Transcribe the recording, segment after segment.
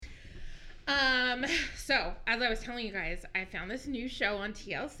So, as I was telling you guys, I found this new show on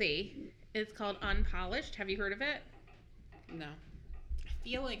TLC. It's called Unpolished. Have you heard of it? No. I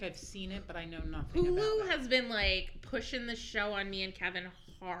feel like I've seen it, but I know nothing about Hulu it. has been like pushing the show on me and Kevin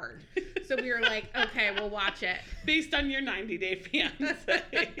hard. So we were like, okay, we'll watch it. Based on your 90-Day Fiance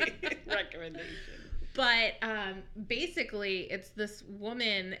recommendation. But basically, it's this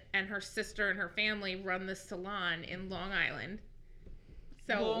woman and her sister and her family run this salon in Long Island.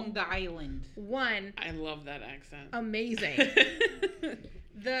 So Long Island. I love that accent. Amazing.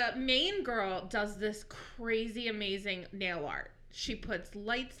 The main girl does this crazy, amazing nail art. She puts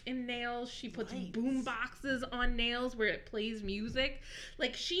lights in nails. She puts boom boxes on nails where it plays music.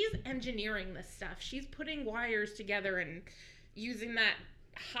 Like, she's engineering this stuff. She's putting wires together and using that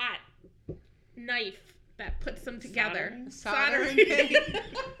hot knife that puts them together. Soldering.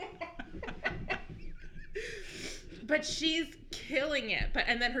 But she's killing it.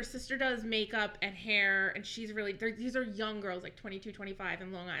 And then her sister does makeup and hair, and she's really, these are young girls, like 22, 25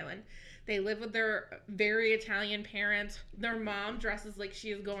 in Long Island. They live with their very Italian parents. Their mom dresses like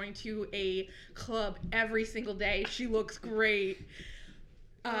she is going to a club every single day. She looks great.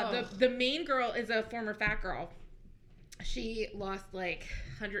 The main girl is a former fat girl. She lost like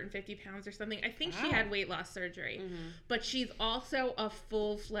 150 pounds or something. I think she had weight loss surgery. Mm-hmm. But she's also a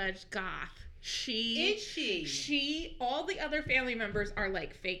full-fledged goth. All the other family members are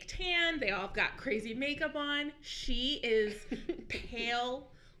like fake tan. They all got crazy makeup on. She is pale,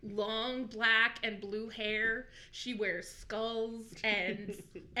 long black and blue hair. She wears skulls and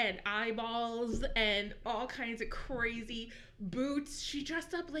eyeballs and all kinds of crazy boots. She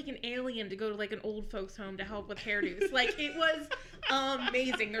dressed up like an alien to go to like an old folks home to help with hairdos. Like, it was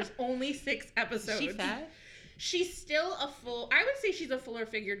amazing. There's only 6 episodes. Is she fat? She's still I would say she's a fuller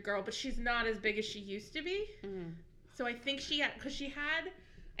figured girl, but she's not as big as she used to be. Mm. So I think she had said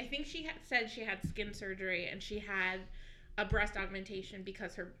she had skin surgery and she had a breast augmentation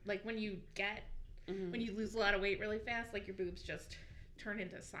because her, like, when you lose a lot of weight really fast, like, your boobs just turn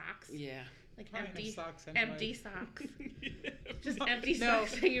into socks. Yeah. Like empty socks. Anyway. Empty socks. Just empty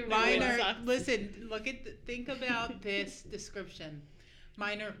socks. No, mine are, listen, think about this description.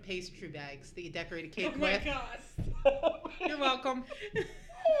 Mine are pastry bags that you decorate a cake with. Oh my gosh. You're welcome.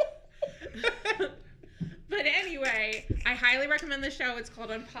 But anyway, I highly recommend the show. It's called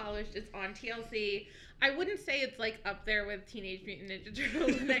Unpolished. It's on TLC. I wouldn't say it's like up there with Teenage Mutant Ninja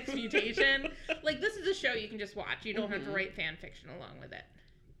Turtles: The Next Mutation. Like, this is a show you can just watch. You don't have to write fan fiction along with it.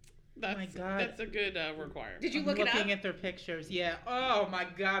 Oh my God. That's a good requirement. Did you look it up? Looking at their pictures. Yeah. Oh my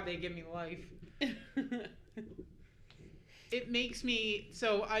God, they give me life. It makes me,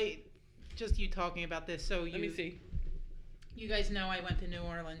 you talking about this, let me see. You guys know I went to New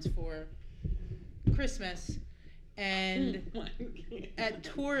Orleans for Christmas, and at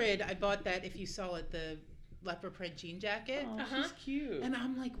Torrid, I bought that, if you saw it, the leopard print jean jacket. Oh, she's cute. And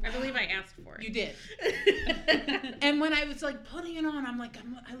I'm like, wow. I believe I asked for it. You did. And when I was like putting it on, I'm like,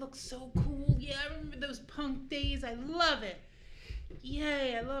 I look so cool. Yeah, I remember those punk days. I love it.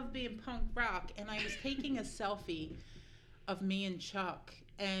 Yay, I love being punk rock. And I was taking a selfie of me and Chuck,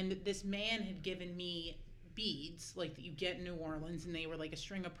 and this man had given me beads like that you get in New Orleans, and they were like a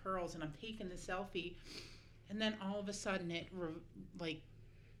string of pearls, and I'm taking the selfie, and then all of a sudden it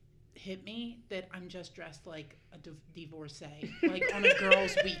hit me that I'm just dressed like a divorcee, like on a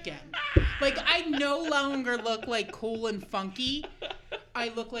girl's weekend. Like, I no longer look like cool and funky. I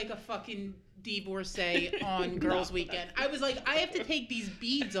look like a fucking divorcee on girls' weekend. I was like, I have to take these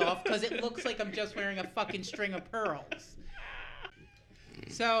beads off because it looks like I'm just wearing a fucking string of pearls.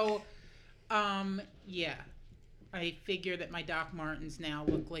 So, yeah. I figure that my Doc Martens now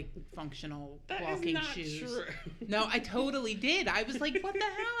look like functional walking shoes. That is not true. No, I totally did. I was like, what the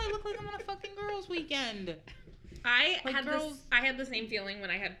hell? I look like I'm on a fucking girls' weekend. I had the same feeling when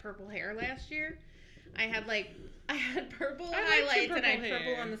I had purple hair last year. I had purple highlights and I had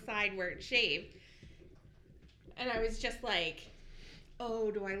purple on the side where it shaved. And I was just like,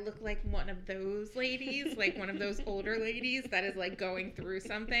 oh, do I look like one of those ladies? Like one of those older ladies that is like going through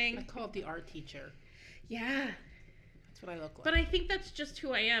something? I call it the art teacher. Yeah. That's what I look like. But I think that's just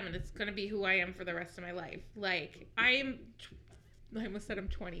who I am, and it's going to be who I am for the rest of my life. Like, I almost said I'm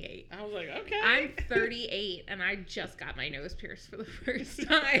 28. I was like, okay. I'm 38, and I just got my nose pierced for the first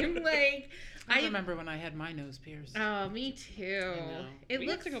time. Like, I remember when I had my nose pierced. Oh, me too. We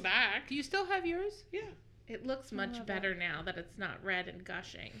have to go back. Do you still have yours? Yeah. It looks much better now that it's not red and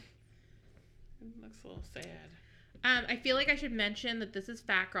gushing. It looks a little sad. I feel like I should mention that this is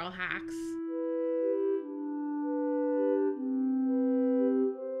Fat Girl Hacks.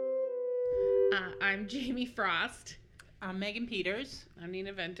 I'm Jamie Frost. I'm Megan Peters. I'm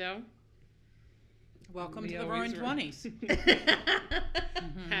Nina Vento. Welcome We to the always Roaring run.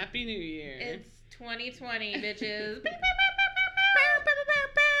 20s. Happy New Year. It's 2020, bitches.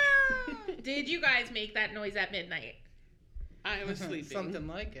 Did you guys make that noise at midnight? I was sleeping. Something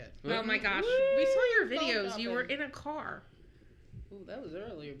like it. Oh my gosh. We saw your videos. You were in a car. Ooh, that was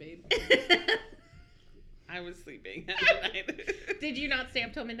earlier, babe. I was sleeping at night. Did you not stay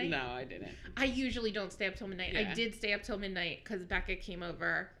up till midnight? No, I didn't. I usually don't stay up till midnight. I Yeah. did stay up till midnight because Becca came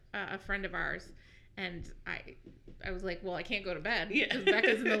over, a friend of ours, and I was like, well, I can't go to bed because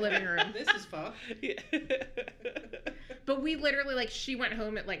Becca's in the living room. This is fucked. Yeah. But we literally, like, she went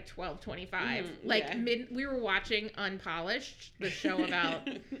home at like 12:25. Like, yeah. we were watching Unpolished, the show about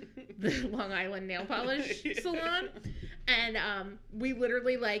the Long Island nail polish salon. And we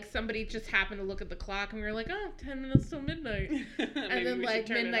literally, like, somebody just happened to look at the clock and we were like, oh, 10 minutes till midnight. And then, like,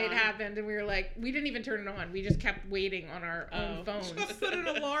 midnight happened and we were like, we didn't even turn it on. We just kept waiting on our own phones. Just put an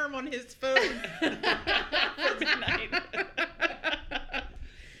alarm on his phone. For midnight.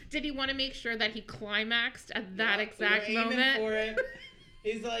 Did he want to make sure that he climaxed at that Yep, exact we were aiming moment? for it.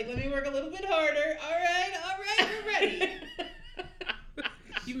 He's like, let me work a little bit harder. All right, we're ready.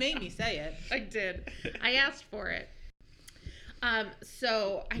 You made me say it. I did. I asked for it.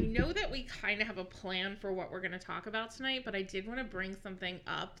 So I know that we kind of have a plan for what we're going to talk about tonight, but I did want to bring something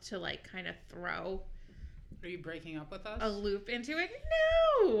up to, like, kind of throw Are you breaking up with us? a loop into it.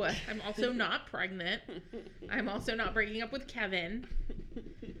 No, I'm also not pregnant. I'm also not breaking up with Kevin.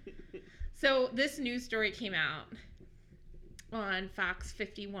 So this news story came out on Fox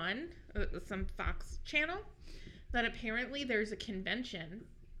 51, some Fox channel, that apparently there's a convention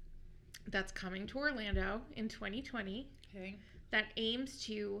that's coming to Orlando in 2020 Okay. that aims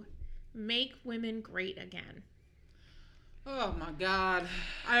to make women great again. Oh my God.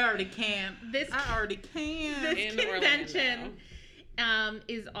 I already can't. This I already can't. this In convention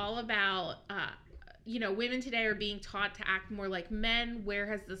is all about, women today are being taught to act more like men. Where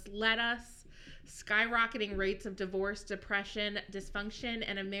has this led us? Skyrocketing rates of divorce, depression, dysfunction,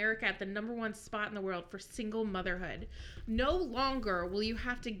 and America at the #1 spot in the world for single motherhood. No longer will you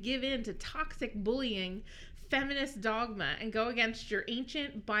have to give in to toxic bullying, feminist dogma, and go against your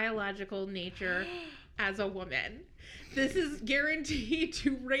ancient biological nature as a woman. This is guaranteed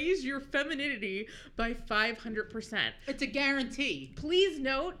to raise your femininity by 500%. It's a guarantee. Please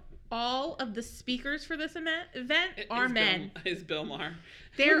note, all of the speakers for this event are men. Is Bill Maher.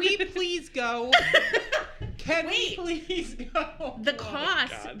 Can we please go? Can we please go? The Oh,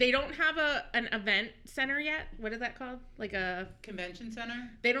 cost, God. they don't have an event center yet. What is that called? Like a, Convention center?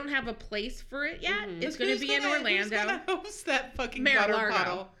 they don't have a place for it yet. Mhm. It's going to be in Who's Orlando. gonna host that fucking Mayor gutter Largo.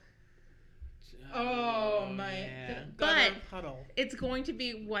 puddle? Oh my yeah. gutter But- puddle. It's going to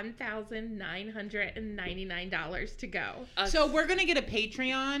be $1,999 to go. So we're gonna get a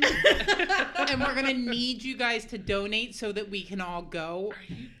Patreon, and we're gonna need you guys to donate so that we can all go.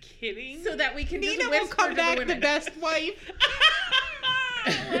 Are you kidding? So that we can Nina just will whisper come to back the the women. best wife.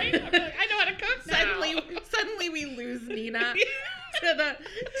 Right? I'm like, I know how to cook now. Suddenly we lose Nina to the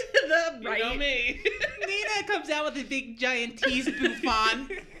You right. know me. Nina comes out with a big giant tease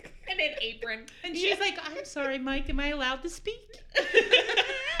bouffant, And an apron. and she's like, "I'm sorry, Mike. Am I allowed to speak?"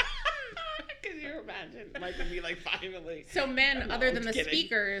 Can you imagine? Mike would be like finally. So men, No, other I'm than the kidding.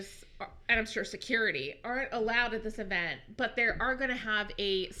 speakers, and I'm sure security, aren't allowed at this event. But they are going to have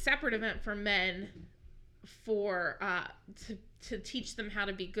a separate event for men for to teach them how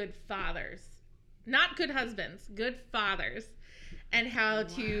to be good fathers. Not good husbands, good fathers. And how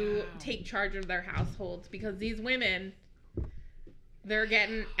to Wow. take charge of their households. Because these women, they're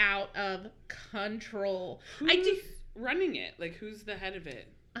getting out of control. Who's running it? Like, who's the head of it?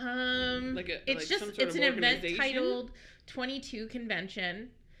 It's some sort it's of an event organization? titled 22 Convention.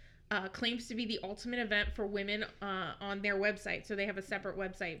 Claims to be the ultimate event for women on their website. So they have a separate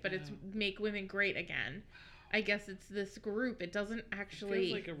website, but it's Wow. Make Women Great Again. I guess it's this group. It doesn't actually.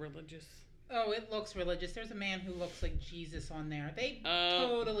 Feels like a religious. Oh, it looks religious. There's a man who looks like Jesus on there. They Oh.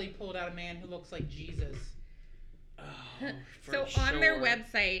 totally pulled out a man who looks like Jesus. Oh, So for on their sure.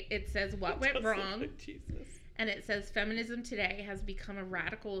 website, it says what went Does look wrong. like Jesus. And it says feminism today has become a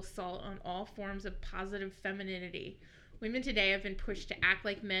radical assault on all forms of positive femininity. Women today have been pushed to act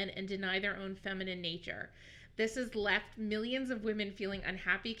like men and deny their own feminine nature. This has left millions of women feeling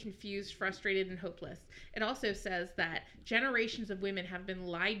unhappy, confused, frustrated, and hopeless. It also says that generations of women have been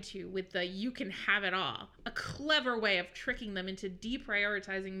lied to with the "you can have it all," a clever way of tricking them into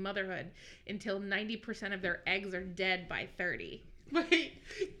deprioritizing motherhood until 90% of their eggs are dead by 30. Wait.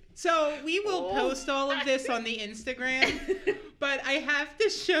 So we will Oh. post all of this on the Instagram, but I have to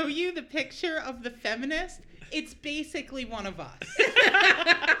show you the picture of the feminist. It's basically one of us.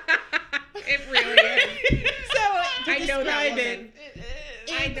 It really is. know that describe woman.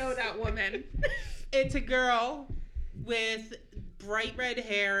 it. I know that woman. It's a girl with bright red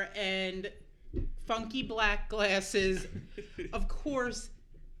hair and funky black glasses, of course,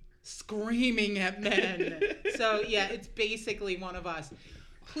 screaming at men. So, yeah, it's basically one of us.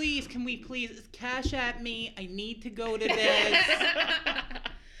 Please, can we please cash at me? I need to go to this.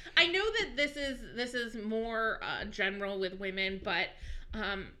 I know that this is more general with women, but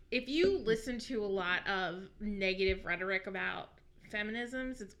if you listen to a lot of negative rhetoric about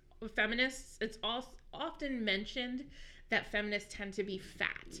feminists, it's often mentioned that feminists tend to be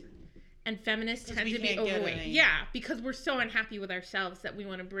fat. And feminists tend to be overweight. Yeah, because we're so unhappy with ourselves that we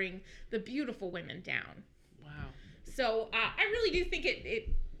want to bring the beautiful women down. Wow. So I really do think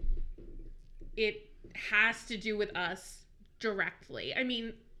it has to do with us directly. I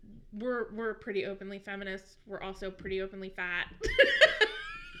mean, we're pretty openly feminist. We're also pretty openly fat.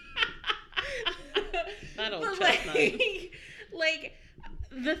 That old But chestnut. like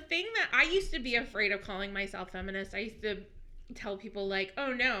the thing that I used to be afraid of calling myself feminist. I used to tell people like,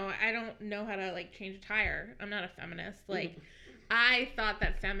 oh no, I don't know how to like change a tire. I'm not a feminist. Like, I thought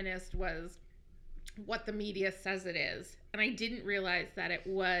that feminist was what the media says it is. And I didn't realize that it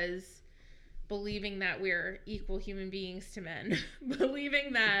was believing that we're equal human beings to men.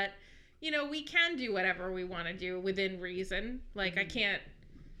 Believing that, we can do whatever we want to do within reason. Like, I can't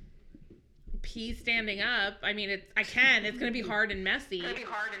pee standing up. I mean, I can. It's going to be hard and messy. It's going to be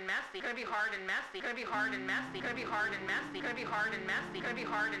hard and messy. It's going to be hard and messy. It's going to be hard and messy. It's going to be hard and messy. It's going to be hard and messy. It's going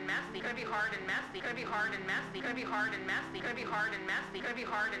to be hard and messy. It's going to be hard and messy. It's going to be hard and messy. It's going to be hard and messy. It's going to be hard and messy. It's going to be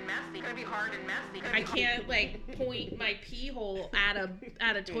hard and messy. It's going to be hard and messy. I can't like point my pee hole at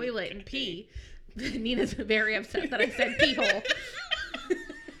a toilet and pee. Nina's very upset that I said pee hole.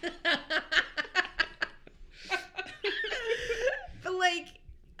 But like,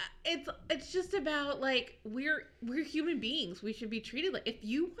 it's just about like we're human beings. We should be treated like if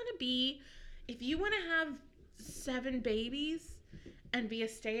you want to have 7 babies and be a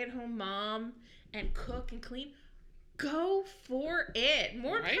stay-at-home mom and cook and clean, go for it.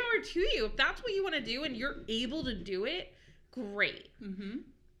 More Right? power to you. If that's what you want to do and you're able to do it, great. Mm-hmm.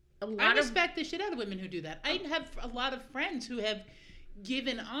 I respect the shit out of women who do that. I have a lot of friends who have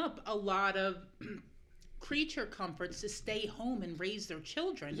given up a lot of creature comforts to stay home and raise their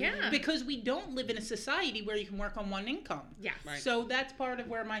children. Yeah. Because we don't live in a society where you can work on one income. Yes. Right. So that's part of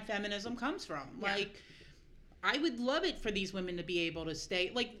where my feminism comes from. Yeah. Like, I would love it for these women to be able to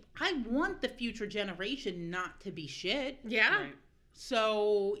stay. Like, I want the future generation not to be shit. Yeah. Right.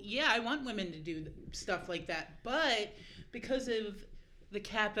 So, yeah, I want women to do stuff like that. But because of the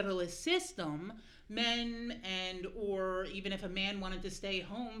capitalist system, men or even if a man wanted to stay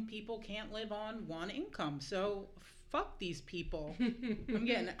home, people can't live on one income. So fuck these people.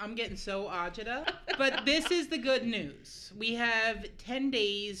 I'm getting so agita. But this is the good news. We have 10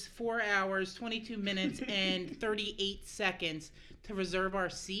 days, 4 hours, 22 minutes, and 38 seconds to reserve our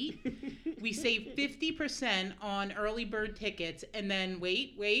seat. We save 50% on early bird tickets, and then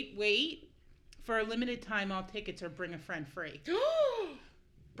wait. For a limited time, all tickets are bring a friend free.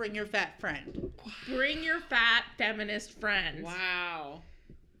 Bring your fat friend. Bring your fat feminist friends. Wow.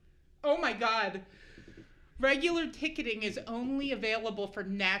 Oh my God. Regular ticketing is only available for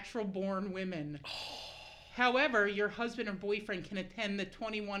natural born women. However, your husband or boyfriend can attend the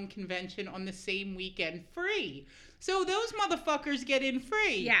 21 convention on the same weekend free. So those motherfuckers get in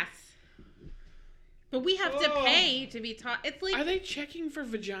free. Yes. But we have to pay to be taught. It's like, Are they checking for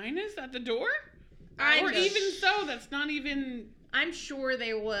vaginas at the door? I Or just- even so, that's not even... I'm sure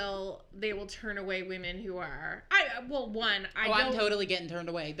they will turn away women who are. I'm totally getting turned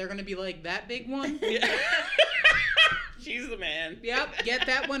away. They're going to be like, that big one? Yeah. She's the man. Yep, get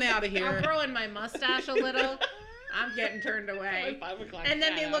that one out of I'm here. growing my mustache a little. I'm getting turned away. My 5 o'clock And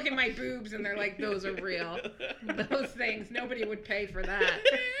then they shadow. look at my boobs and they're like, those are real. Those things, nobody would pay for that.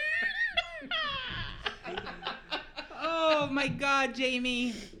 Oh my God,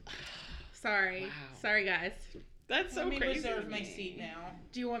 Jamie. Sorry. Wow. Sorry, guys. That's so Let me crazy. reserve to my me. seat now.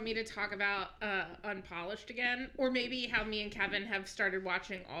 Do you want me to talk about Unpolished again? Or maybe how me and Kevin have started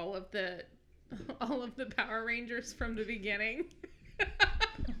watching all of the Power Rangers from the beginning?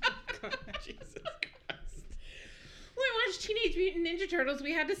 Jesus Christ. When I watched Teenage Mutant Ninja Turtles,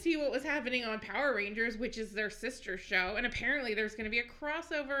 we had to see what was happening on Power Rangers, which is their sister show, and apparently there's going to be a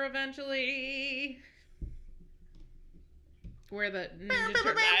crossover eventually. Where the Ninja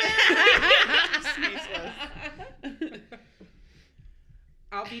Speechless.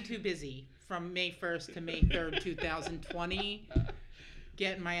 I'll be too busy from May 1st to May 3rd, 2020,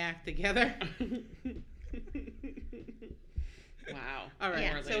 getting my act together. Wow. All right,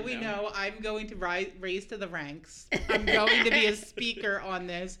 Yeah. so we Orlando. know I'm going to raise to the ranks. I'm going to be a speaker on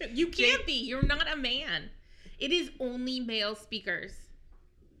this. You can't be. You're not a man. It is only male speakers.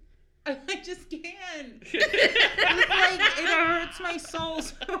 I just can't. It's like, it hurts my soul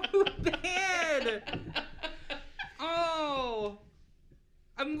so bad. Oh.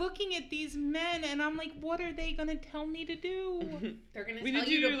 I'm looking at these men and I'm like, what are they going to tell me to do? They're gonna We tell need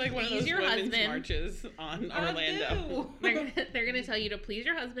to you do to like one of please those your women's husband. marches on I Orlando. do. They're gonna tell you to please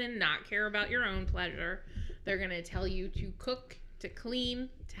your husband, not care about your own pleasure. They're gonna tell you to cook, to clean,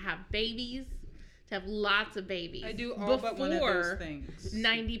 to have babies, to have lots of babies. I do all but one of those Before things.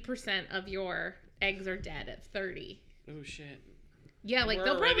 90% of your eggs are dead at 30. Oh shit. Yeah, like We're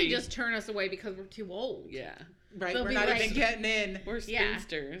they'll probably already- just turn us away because we're too old. Yeah. Right, They'll we're be not like- even getting in. We're Yeah.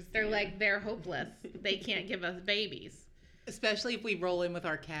 spinsters. They're like, they're hopeless. They can't give us babies. Especially if we roll in with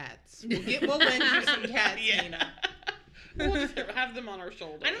our cats. We'll lend you some cats, Yeah. Nina. We'll just have them on our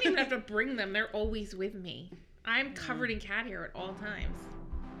shoulders. I don't even have to bring them. They're always with me. I'm covered in cat hair at all times.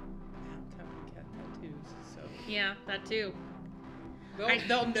 I'm covered in cat tattoos, so Yeah, that too.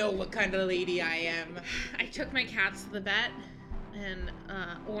 they'll know what kind of lady I am. I took my cats to the vet, and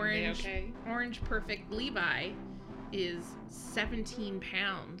Orange Perfect Levi is 17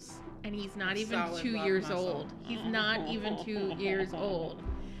 pounds, and he's not even Solid 2 love years muscle. old. He's not even 2 years old.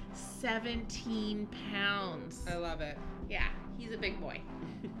 17 pounds. I love it. Yeah, he's a big boy.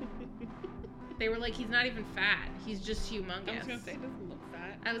 They were like, he's not even fat. He's just humongous. I was gonna say, it doesn't look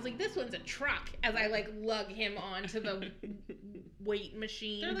fat. I was like, this one's a truck, as I like lug him onto the weight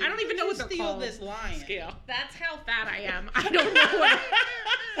machine. They're like, I don't even know what "Where'd they're you steal called. this line. Scale. That's how fat I am. I don't know what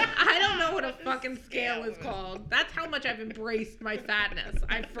I don't know what a fucking scale is called. That's how much I've embraced my fatness.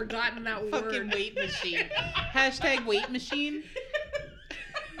 I've forgotten that Fucking word. weight machine. Hashtag weight machine.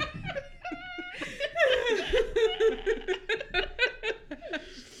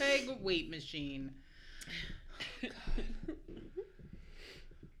 Hashtag weight machine.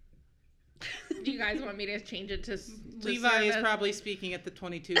 Do you guys want me to change it to Levi is serve probably speaking at the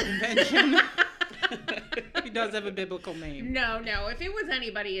 22 convention. as- He does have a biblical name. No. If it was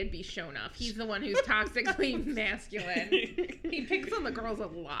anybody, it'd be Shonuff. He's the one who's toxically masculine. He picks on the girls a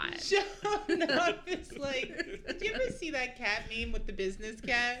lot. Shut up. It's like, did you ever see that cat meme with the business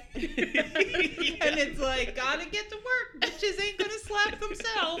cat? And it's like, gotta get to work. Bitches ain't gonna slap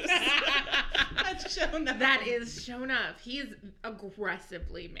themselves. That's shown up. That is Shonuff. He is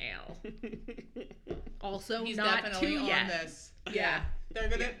aggressively male. Also, He's not definitely too on yet. this. Yeah.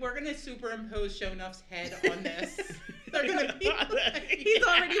 We're gonna superimpose Shonuff's head on this. They're gonna be like, He's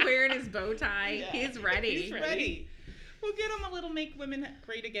already wearing his bow tie. Yeah. He's ready. He's ready. We'll get him a little Make Women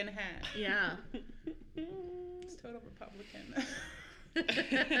Great Again hat. Yeah. It's total Republican.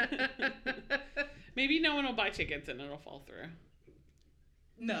 Maybe no one will buy tickets and it'll fall through.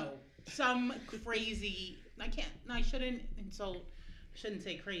 No, some crazy. I shouldn't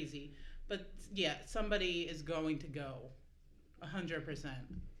say crazy, but yeah, somebody is going to go. 100%.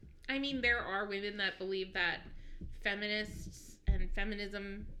 I mean, there are women that believe that feminists and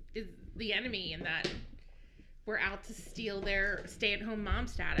feminism is the enemy and that we're out to steal their stay-at-home mom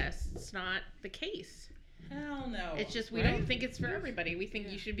status. It's not the case. Hell no. It's just we Right? don't think it's for everybody. We think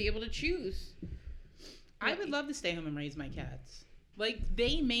you should be able to choose. I would love to stay home and raise my cats. Like,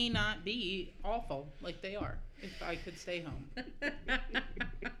 they may not be awful like they are if I could stay home.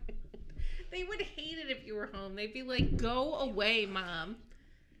 They would hate it if you were home. They'd be like, "Go away, mom."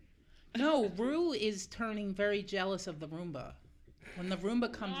 No, Rue is turning very jealous of the Roomba. When the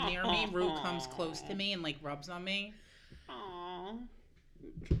Roomba comes near me, Rue comes close to me and like rubs on me. Aww.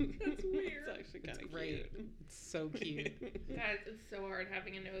 That's weird. It's actually kind of Great. cute. It's so cute. Guys, it's so hard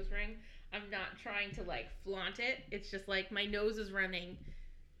having a nose ring. I'm not trying to like flaunt it. It's just like my nose is running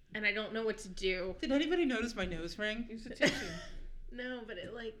and I don't know what to do. Did anybody notice my nose ring? Use the tissue. No, but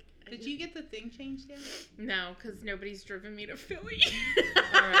it like Did you get the thing changed yet? No, because nobody's driven me to Philly.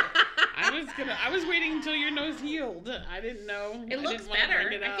 Alright. I was waiting until your nose healed. I didn't know. It I looks didn't wanna better.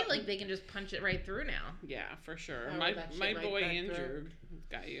 bring it I feel up. like they can just punch it right through now. Yeah, for sure. Oh, my that shit my right boy back Andrew through.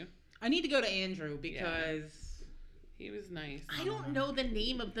 got you. I need to go to Andrew because He was nice. I don't know the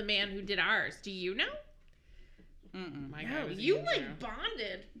name of the man who did ours. Do you know? My guy No, was you Andrew. like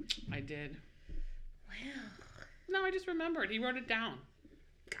bonded. I did. Wow. No, I just remembered. He wrote it down.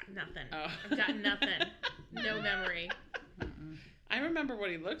 Got nothing. Oh. I've got nothing. No memory. I remember what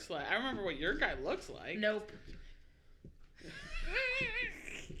he looks like. I remember what your guy looks like. Nope.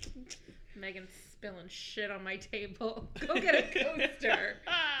 Megan's spilling shit on my table. Go get a coaster.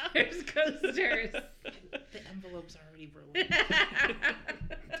 There's coasters. the envelope's already ruined.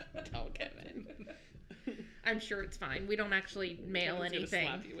 Tell Kevin. I'm sure it's fine. We don't actually mail Kevin's anything.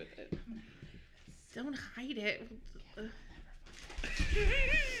 Gonna slap you with it. Don't hide it.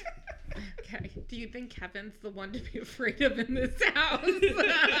 Okay. Do you think Kevin's the one to be afraid of in this house?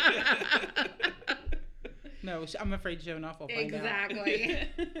 No, I'm afraid showing off. I'll find Exactly.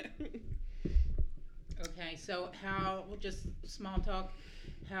 out. Okay, so just small talk,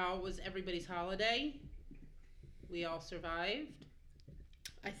 how was everybody's holiday? We all survived.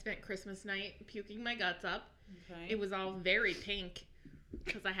 I spent Christmas night puking my guts up. Okay. It was all very pink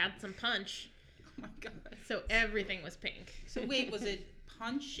because I had some punch. Oh my God. So everything was pink. So wait, was it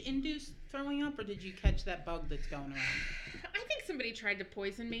punch-induced throwing up, or did you catch that bug that's going around? I think somebody tried to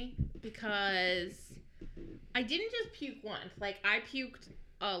poison me because I didn't just puke once. Like, I puked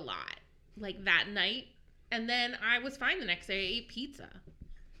a lot, like, that night. And then I was fine the next day. I ate pizza.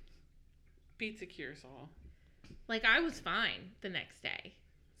 Pizza cures all. Like, I was fine the next day.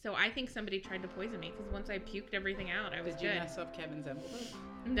 So I think somebody tried to poison me because once I puked everything out, I was Did you good. mess up Kevin's envelope?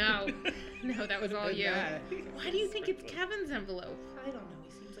 No, that was all you. Yeah. Why do you think it's Kevin's envelope? I don't know. He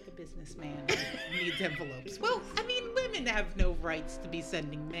seems like a businessman who needs envelopes. Well, I mean, women have no rights to be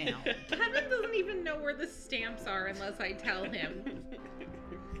sending mail. Kevin doesn't even know where the stamps are unless I tell him.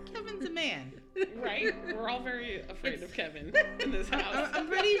 Kevin's a man. Right? We're all very afraid of Kevin in this house. I'm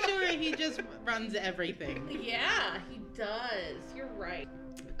pretty sure he just runs everything. Yeah, he does. You're right.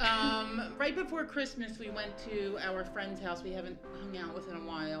 Right before Christmas, we went to our friend's house we haven't hung out with in a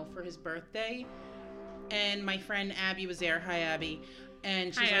while for his birthday. And my friend Abby was there. Hi, Abby.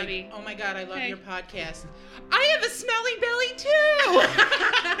 And she's Hi, like, Abby. oh my God, I love Hey. your podcast. I have a smelly belly too!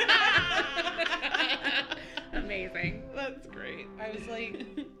 Amazing. That's great. I was like,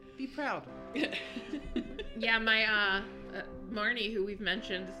 be proud. Yeah, my Marnie, who we've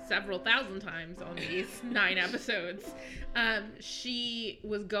mentioned several thousand times on these 9 episodes, she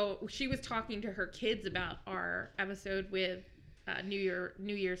was talking to her kids about our episode with New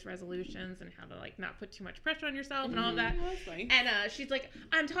Year's resolutions and how to like not put too much pressure on yourself and all of that. That's nice. And she's like,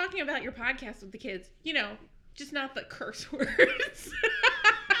 I'm talking about your podcast with the kids, just not the curse words.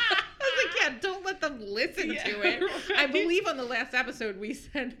 I was like, yeah, don't let them listen to it. Right. I believe on the last episode we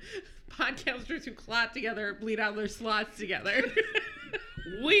said podcasters who clot together bleed out their slots together.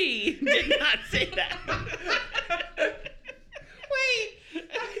 We did not say that. Wait!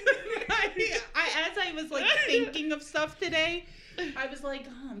 As I was like thinking of stuff today, I was like,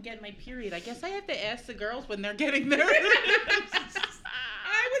 oh, I'm getting my period. I guess I have to ask the girls when they're getting theirs.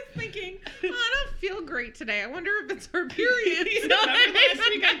 I was thinking, I don't feel great today. I wonder if it's her period. Remember last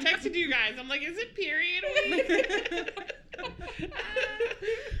week I texted you guys. I'm like, is it period week?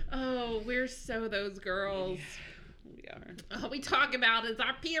 Oh, we're so those girls. We are. All we talk about is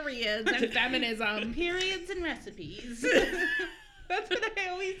our periods and feminism. Periods and recipes. That's what I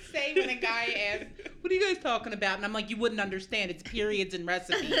always say when a guy asks, what are you guys talking about? And I'm like, you wouldn't understand. It's periods and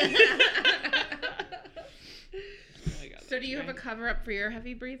recipes. Oh my God, So do you have a cover up for your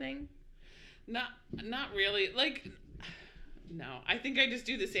heavy breathing? Not really. Like, no. I think I just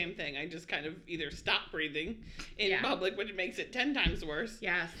do the same thing. I just kind of either stop breathing in Yeah. public, which makes it 10 times worse.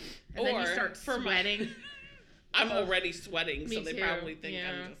 Yes. And then you Or start for sweating. I'm already sweating, Me so they too, probably think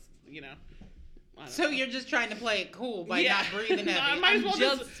yeah. I'm just, I don't So know. you're just trying to play it cool by Yeah. not breathing No, I heavy. might as I'm well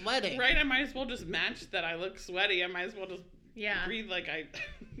just just- sweating. Right, I might as well just match that I look sweaty. I might as well just Yeah. breathe like I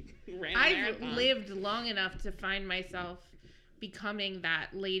ran a I've marathon. lived long enough to find myself becoming that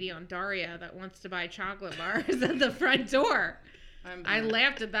lady on Daria that wants to buy chocolate bars at the front door. I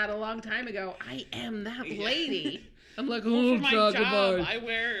laughed at that a long time ago. I am that Yeah. lady. I'm like, Well, oh, for my chocolate job, bars. I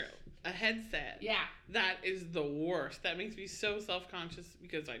wear a headset. Yeah. That is the worst. That makes me so self-conscious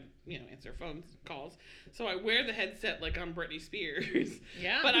because I, answer phone calls. So I wear the headset like I'm Britney Spears.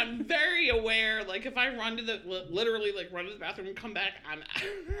 Yeah. But I'm very aware, like if I run to literally run to the bathroom and come back, I'm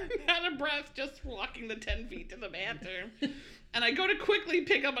out of breath just walking the 10 feet to the bathroom. And I go to quickly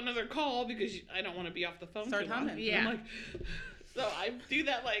pick up another call because I don't want to be off the phone Start too long. humming. Yeah. I'm like, so I do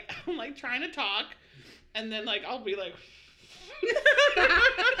that I'm like trying to talk, and then I'll be like.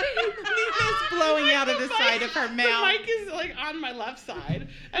 Nina's blowing out of the side of her mouth. The mic is on my left side,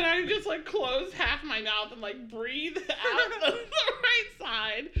 and I just close half my mouth and breathe out the right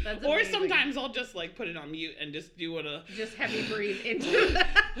side. That's or amazing. sometimes I'll just put it on mute and just do Just heavy breathe into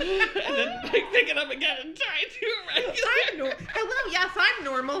that. and then pick it up again and try to do it regular. Hello, yes, I'm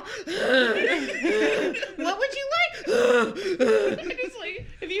normal. What would you like? I just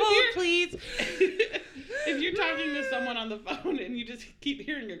if you Hold, hear, please. if you're talking to someone on the phone and you just keep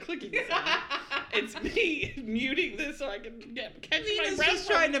hearing a clicking sound, it's me muting this so I can catch my Nina's breath just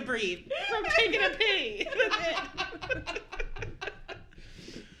trying to breathe. from taking a pee. That's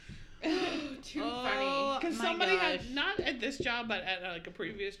it. Too funny. Because My somebody gosh. had, not at this job, but at like a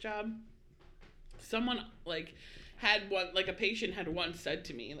previous job, someone like had one, like a patient had once said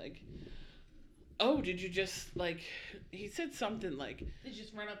to me, like, oh, did you just like, he said something like, They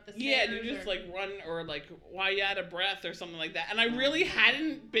just run up the stairs. yeah, you just like run, or like, why you out of breath or something like that. And I really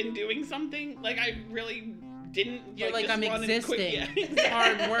hadn't been doing something, like I really didn't. You're like, just I'm run and quit. existing. Yeah. It's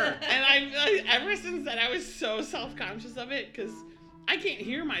hard work. And I ever since then, I was so self-conscious of it, because I can't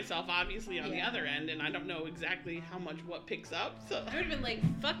hear myself, obviously, on the Yeah. other end, and I don't know exactly how much what picks up. So I would have been like,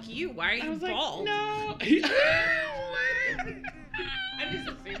 fuck you. Why are I you was bald? like, no. I'm just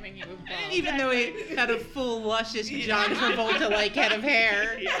assuming he was bald. Even though he had a full, luscious John Travolta-like head of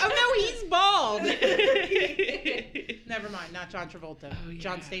hair. Yeah. Oh, no, he's bald. Never mind, not John Travolta. Oh, yeah.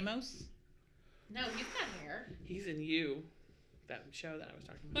 John Stamos? No, he's got hair. He's in You, that show that I was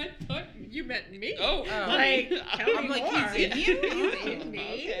talking about. I thought you meant me. Oh, Like, tell me I'm like, more. he's in You? He's in me.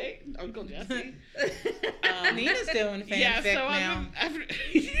 Okay, Uncle Jesse. Nina's doing fanfic Yeah, so now.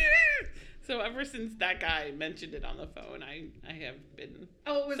 so ever since that guy mentioned it on the phone, I have been.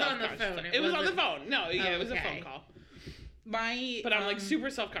 Oh, it was on the self-conscious. phone. It was on the wasn't- phone. No, yeah, it was a Okay. phone call. But I'm like super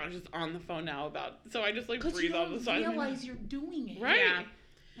self-conscious on the phone now about. So I just like because you breathe on the don't side. of my realize mouth. you're doing it. Right. Yeah.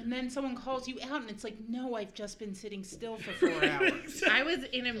 And then someone calls you out, and it's like, no, I've just been sitting still for 4 hours. I was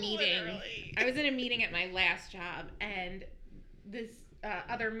in a meeting. Literally. I was in a meeting at my last job, and this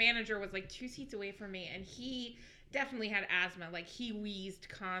other manager was like 2 seats away from me, and he definitely had asthma. Like, he wheezed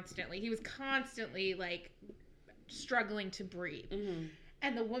constantly. He was constantly like struggling to breathe. Mhm.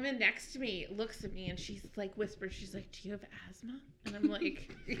 And the woman next to me looks at me and she's like, whispers, she's like, do you have asthma? And I'm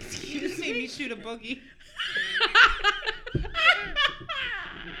like, You excuse just made me? me shoot a boogie.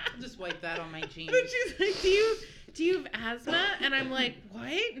 I'll just wipe that on my jeans. But she's like, do you have asthma? And I'm like,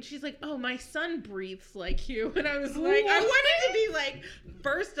 what? And she's like, oh, my son breathes like you. And I was like, I wanted to be like,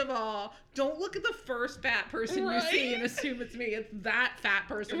 first of all, don't look at the first fat person you see and assume it's me. It's that fat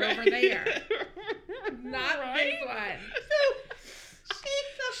person over there. Not Right? this one.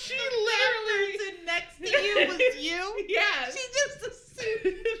 She literally person next to you was you. Yes. She just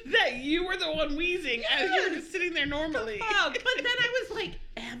assumed. that you were the one wheezing as you were just sitting there normally. Fuck. But then I was like,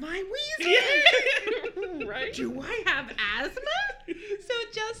 am I wheezing? Yeah. Right? Do I have asthma? So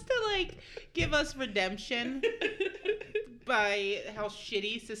just to like give us redemption by how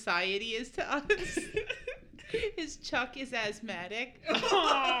shitty society is to us, is Chuck is asthmatic.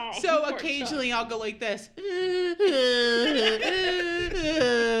 Oh, So poor occasionally I'll go like this. Give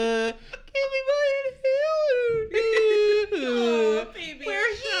me my inhaler. Oh, baby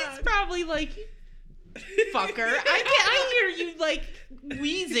Where he's Chuck. probably like, fucker. I hear you like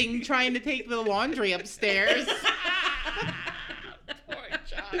wheezing trying to take the laundry upstairs. Poor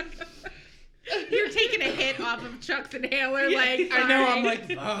Chuck. You're taking a hit off of Chuck's inhaler, Yeah. like I know, I'm sorry.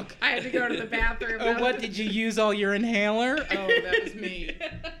 like, fuck. I had to go to the bathroom. Oh, what, did you use all your inhaler? Oh, that was me.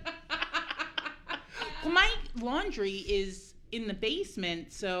 Well, my laundry is in the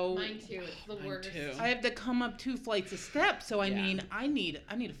basement, so Mine too. It's the Mine worst. too. I have to come up 2 flights of steps. So I Yeah. mean, I need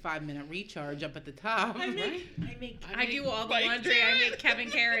a 5-minute recharge up at the top. I I do make all the Mike laundry. do I it. make Kevin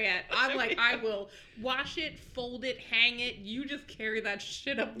carry it. I'm like, I will wash it, fold it, hang it. You just carry that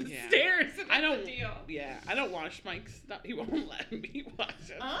shit up the Yeah. stairs. And I that's don't. the deal. Yeah, I don't wash Mike's stuff. He won't let me wash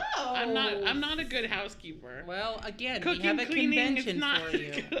it. Oh. I'm not a good housekeeper. Well, again, Cooking, we have a cleaning, convention it's not for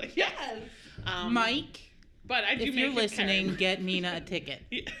you. good. Yes. Mike, But I do if make you're a listening, Karen. get Nina a ticket.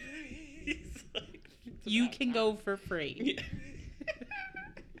 Yeah. He's like, it's You about can time. go for free. Yeah.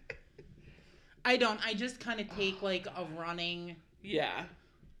 I don't. I just kind of take like a running. Yeah.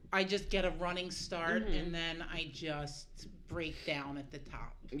 I just get a running start Mhm. and then I just break down at the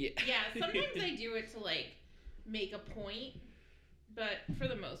top. Yeah. Yeah, sometimes I do it to like make a point, but for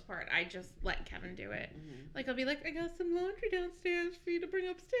the most part, I just let Kevin do it. Mhm. Like, I'll be like, I got some laundry downstairs for you to bring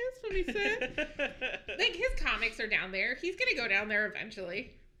upstairs for me, sir. Like, his comics are down there. He's gonna go down there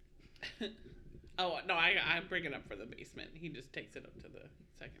eventually. Oh no, I bring it up for the basement. He just takes it up to the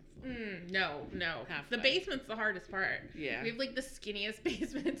second floor. No. Halfway. The basement's the hardest part. Yeah. We have like the skinniest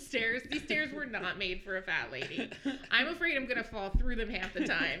basement stairs. These stairs were not made for a fat lady. I'm afraid I'm gonna fall through them half the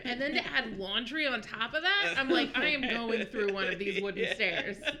time. And then to add laundry on top of that, I'm like, I am going through one of these wooden Yeah.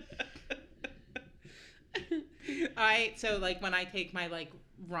 stairs. So like when I take my like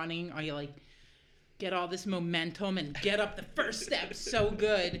running, I like get all this momentum and get up the first step so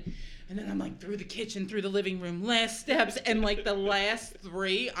good. And then I'm like through the kitchen, through the living room, last steps, and like the last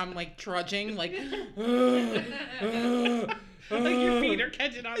 3, I'm like trudging, like, Like your feet are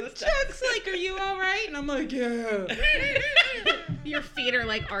catching on the steps. Chuck's like, are you all right? And I'm like, yeah. Your feet are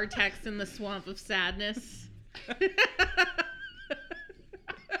like Artex in the swamp of sadness.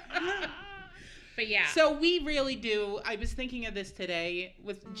 But But yeah. So we really do. I was thinking of this today.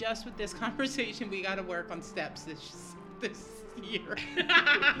 With this conversation, we got to work on steps this year.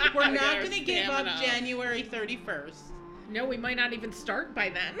 We're not going to give up January 31st. No, we might not even start by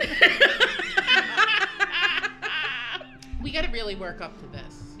then. We got to really work up to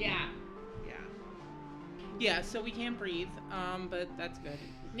this. Yeah. Yeah, so we can't breathe, but that's good.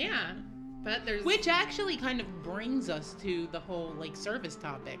 Yeah. But there's... Which actually kind of brings us to the whole, like, service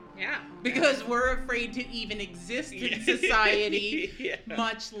topic. Yeah. Because we're afraid to even exist in society, Yeah.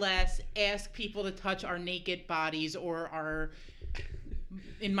 much less ask people to touch our naked bodies or our,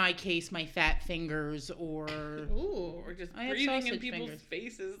 in my case, my fat fingers or... Ooh. Or just I have breathing in sausage people's fingers.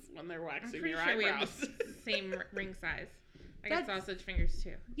 faces when they're I'm waxing pretty your sure we have eyebrows. the same ring size. I got That's- sausage fingers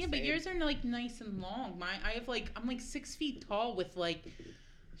too. Yeah, but Same. yours are, like, nice and long. I'm, like, 6 feet tall with, like,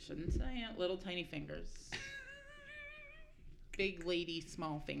 shouldn't say it, little tiny fingers. Big lady,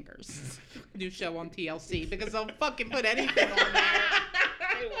 small fingers. New show on TLC, because they'll fucking put anything on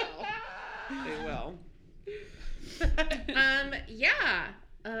They will.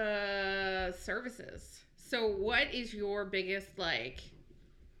 Services. So what is your biggest, like,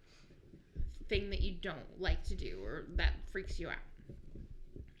 thing that you don't like to do or that freaks you out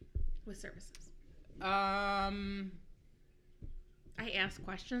with services? I ask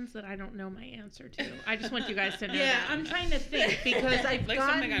questions that I don't know my answer to. I just want you guys to know Yeah, that. I'm trying to think, because I've Like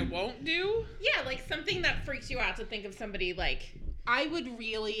gotten... something I won't do? Yeah, like something that freaks you out to think of somebody like... I would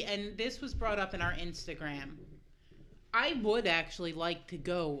really, and this was brought up in our Instagram, I would actually like to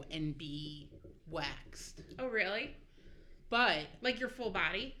go and be waxed. Oh, really? But, Like your full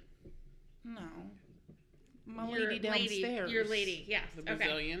body? no. My Your lady downstairs. Your lady, yes. The Okay.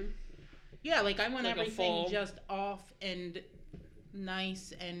 Brazilian? Yeah, like I want Like a everything full- just off and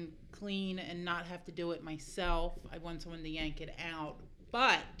nice and clean and not have to do it myself. I want someone to yank it out.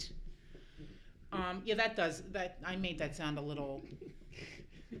 But, yeah, that I made that sound a little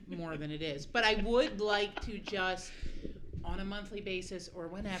more than it is. But I would like to just, on a monthly basis or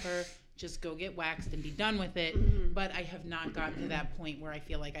whenever, just go get waxed and be done with it. Mm-hmm. But I have not gotten to that point where I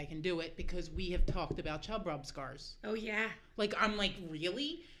feel like I can do it because we have talked about chub rub scars. Oh, yeah. Like, I'm like,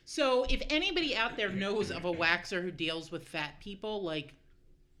 really? So if anybody out there knows of a waxer who deals with fat people, like,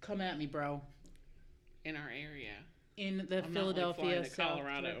 come at me, bro. In our area. In the I'm Philadelphia, not, like, flying to South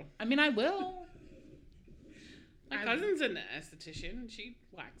Colorado. I mean, I will. My cousin's an esthetician. She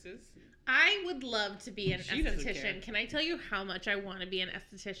waxes. I would love to be an She doesn't care. esthetician. Can I tell you how much I want to be an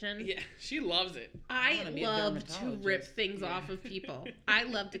esthetician? Yeah, she loves it. I wanna be a love to dermatologist. rip things off of people. I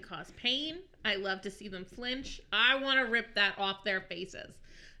love to cause pain. I love to see them flinch. I want to rip that off their faces.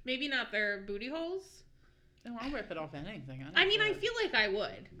 Maybe not their booty holes. No, I'll rip it off anything. I mean, I feel like I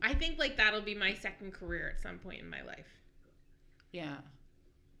would. I think like that'll be my second career at some point in my life. Yeah.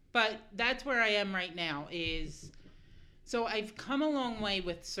 But that's where I am right now is... So I've come a long way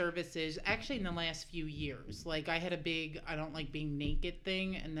with services, actually in the last few years. Like, I had a big, I don't like being naked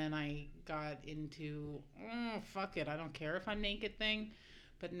thing, and then I got into, fuck it, I don't care if I'm naked thing.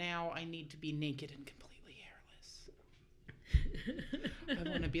 But now I need to be naked and completely hairless. I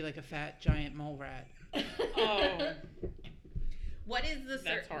want to be like a fat, giant mole rat. Oh. What is the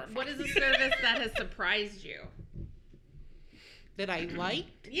That's horrifying. what is a service that has surprised you? That I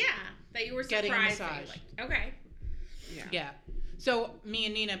liked? Yeah, that you were Getting a surprised that you massage. liked. Okay. Yeah. Yeah. So me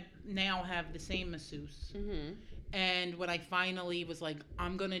and Nina now have the same masseuse. Mm-hmm. And when I finally was like,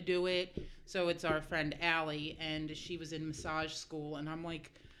 I'm going to do it. So it's our friend Allie, and she was in massage school. And I'm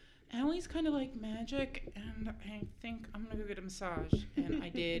like, Allie's kind of like magic, and I think I'm going to go get a massage. And I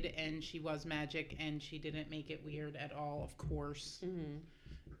did, and she was magic, and she didn't make it weird at all, of course. Mm-hmm.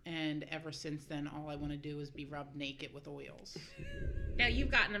 And ever since then, all I want to do is be rubbed naked with oils. Now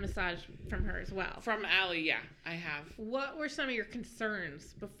you've gotten a massage from her as well. From Allie, yeah, I have. What were some of your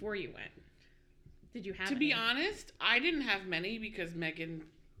concerns before you went? Did you have To be any? honest, I didn't have many because Megan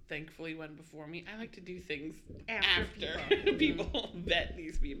thankfully went before me. I like to do things After after people vet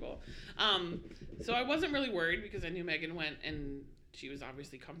these people. So I wasn't really worried because I knew Megan went and she was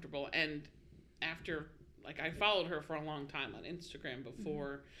obviously comfortable. And after, like, I followed her for a long time on Instagram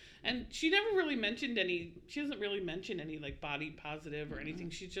before, and she never really mentioned any. She doesn't really mention any like body positive or anything.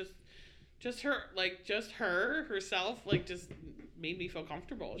 She's just her, like, just her herself, like, just made me feel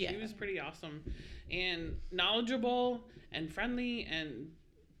comfortable. Yeah. She was pretty awesome and knowledgeable and friendly, and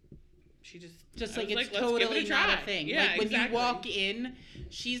she just Like, I was it's let's give it totally not try. a thing. Yeah, Like, when exactly. you walk in,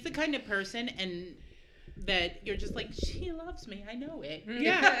 she's the kind of person and that you're just like, she loves me. I know it.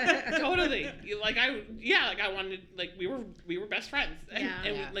 Yeah, totally. I wanted, like, we were best friends, and, Yeah.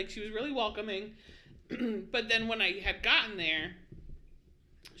 and Yeah. like, she was really welcoming. But then when I had gotten there,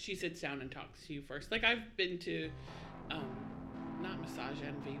 she sits down and talks to you first. Like, I've been to, not Massage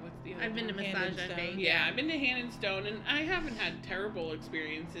Envy. What's the other I've been to one? Massage Hand and Envy. Stone. Yeah, I've been to Hand and Stone, and I haven't had terrible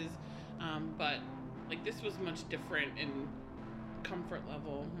experiences, but like this was much different in comfort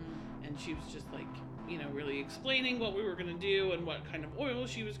level, and she was just like, you know, really explaining what we were gonna do and what kind of oil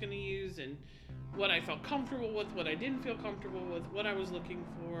she was gonna use and what I felt comfortable with, what I didn't feel comfortable with, what I was looking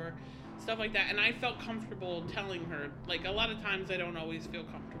for, stuff like that. And I felt comfortable telling her. Like, a lot of times I don't always feel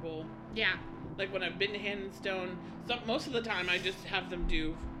comfortable. Yeah. Like, when I've been to Hand and Stone, most of the time I just have them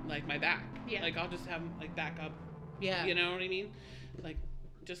do, like, my back. Yeah. Like, I'll just have them, like, back up. Yeah. You know what I mean? Like,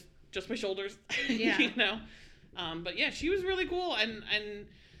 just my shoulders. Yeah. You know? But, yeah, she was really cool. And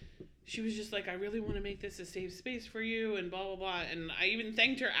she was just like, I really want to make this a safe space for you and blah, blah, blah. And I even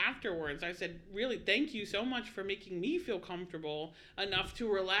thanked her afterwards. I said, really, thank you so much for making me feel comfortable enough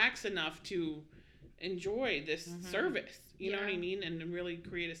to relax enough to enjoy this service. You know what I mean? And really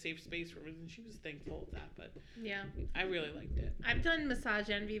create a safe space for me. And she was thankful of that. But Yeah. I really liked it. I've done Massage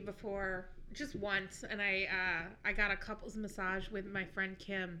Envy before, just once, and I got a couples massage with my friend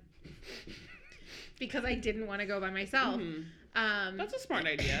Kim because I didn't want to go by myself. That's a smart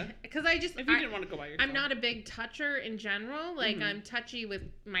idea. Because I just If you didn't want to go by yourself. I'm not a big toucher in general. Like, I'm touchy with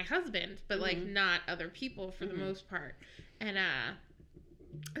my husband, but like not other people for the most part. And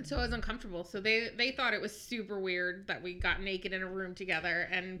so I was uncomfortable. So they thought it was super weird that we got naked in a room together.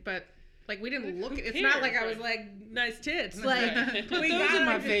 But like, we didn't look. It's not like I was like, nice tits. Like, Put those in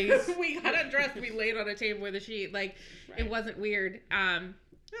my face. We got undressed. We laid on a table with a sheet. Like, it wasn't weird.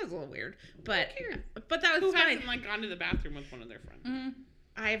 It was a little weird, but that was Who fine. hasn't like gone to the bathroom with one of their friends?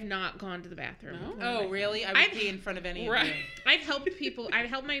 I have not gone to the bathroom. No? Oh, really? I would pee in front of any of you. I've helped people. I've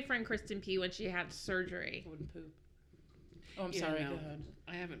helped my friend Kristen pee when she had surgery. I wouldn't poop. Oh, I'm Yeah, sorry. no. Go ahead.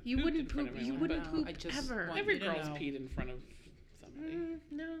 I haven't. You pooped wouldn't in front poop. of You anyone, wouldn't but poop I just ever. want- Every You don't girl's know. peed in front of somebody.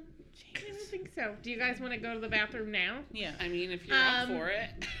 No, I don't think so. Do you guys want to go to the bathroom now? Yeah. I mean, if you're up for it,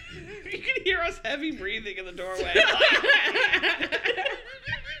 you can hear us heavy breathing in the doorway.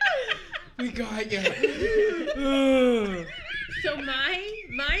 We got you. So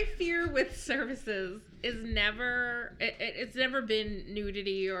my fear with services is never it's never been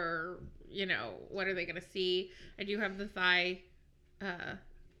nudity or, you know, what are they gonna see? I do have the thigh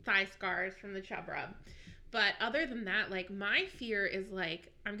scars from the chub rub, but other than that, like, my fear is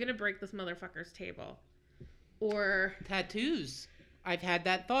like, I'm gonna break this motherfucker's table, or Tattoos. I've had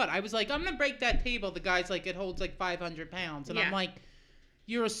that thought. I was like, I'm gonna break that table. The guy's like, it holds like 500 pounds, and I'm Yeah. like,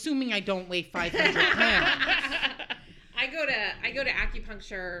 you're assuming I don't weigh 500 pounds. I go to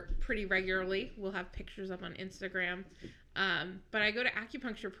acupuncture pretty regularly. We'll have pictures up on Instagram. But I go to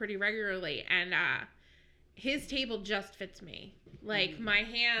acupuncture pretty regularly, and his table just fits me. Like, my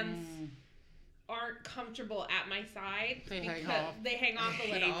hands aren't comfortable at my side. They hang because off. They hang off a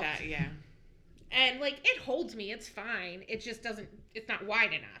I little. hate that, yeah. And like, it holds me. It's fine. It just doesn't. It's not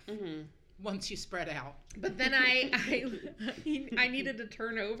wide enough. Mm-hmm. Once you spread out. But then I needed to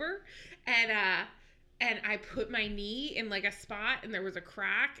turn over, and I put my knee in like a spot, and there was a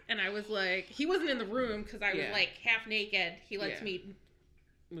crack, and I was like, he wasn't in the room because I was Yeah. like half naked. He lets Yeah. me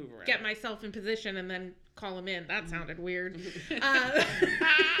Move around. get myself in position and then call him in. That sounded weird.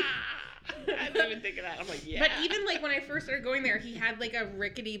 I didn't even think of that. I'm like, yeah. But even like when I first started going there, he had like a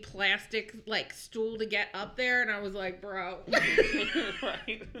rickety plastic like stool to get up there, and I was like, bro.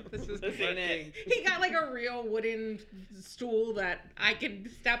 Right. This is ain't it. He got like a real wooden stool that I can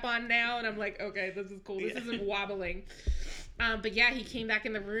step on now, and I'm like, okay, this is cool. This isn't wobbling. But yeah, he came back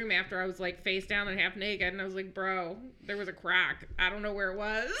in the room after I was like face down and half naked, and I was like, bro, there was a crack. I don't know where it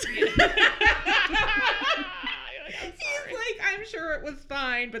was. He's like, I'm sure it was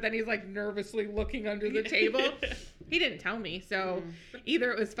fine, but then he's like nervously looking under the table. He didn't tell me, so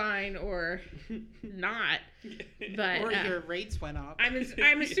either it was fine or not. But Or your rates went up.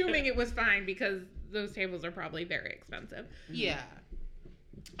 I'm assuming it was fine because those tables are probably very expensive. Yeah.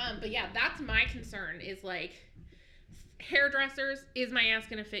 But yeah, that's my concern is like hairdressers. Is my ass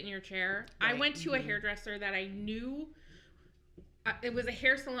gonna fit in your chair? I Right. went to a hairdresser that I knew. It was a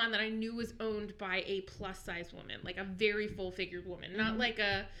hair salon that I knew was owned by a plus size woman, like a very full figured woman, not like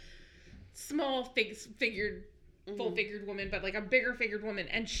a small figured full figured woman, but like a bigger figured woman.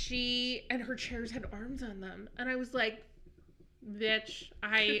 And her chairs had arms on them, and I was like, bitch,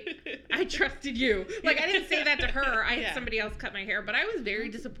 I trusted you. Like, I didn't say that to her. I had somebody else cut my hair, but I was very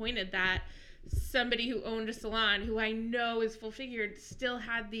disappointed that somebody who owned a salon, who I know is full figured, still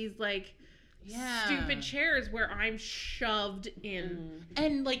had these like stupid chairs where I'm shoved in.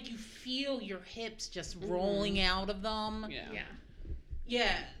 And like you feel your hips just rolling out of them. Yeah.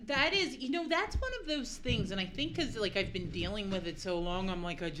 Yeah, that is, that's one of those things, and I think because, like, I've been dealing with it so long, I'm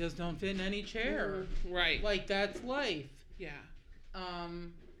like, I just don't fit in any chair. Right. Like, that's life. Yeah.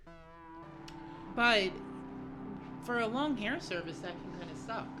 But for a long hair service, that can kind of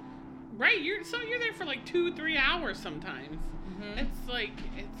suck. Right. You're there for like 2-3 hours sometimes. Mm-hmm.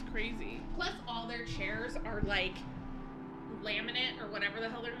 It's crazy. Plus, all their chairs are like laminate or whatever the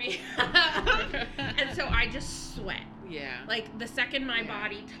hell they're made of. And so I just sweat. Yeah. Like, the second my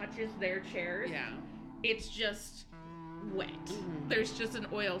body touches their chairs, Yeah. it's just wet. Mhm. There's just an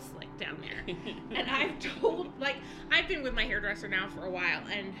oil slick down there. And I've been with my hairdresser now for a while,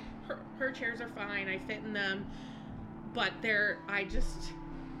 and her chairs are fine. I fit in them. But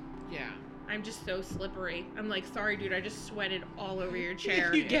Yeah. I'm just so slippery. I'm like, sorry, dude, I just sweated all over your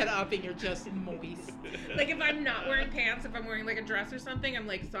chair. You get up and you're just moist. Like, if I'm not wearing pants, if I'm wearing like a dress or something, I'm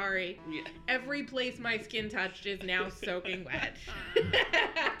like, sorry. Yeah. Every place my skin touched is now soaking wet.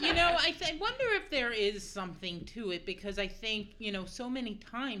 I wonder if there is something to it, because I think, so many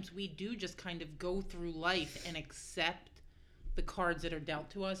times we do just kind of go through life and accept the cards that are dealt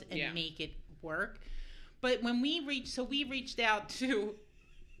to us and make it work. But when we reached out to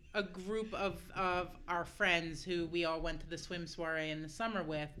a group of our friends who we all went to the swim soiree in the summer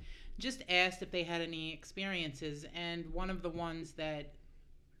with, just asked if they had any experiences, and one of the ones that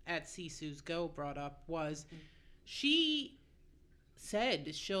at Sisu's Go brought up was, she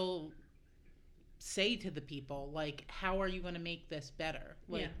said she'll say to the people, like, how are you going to make this better?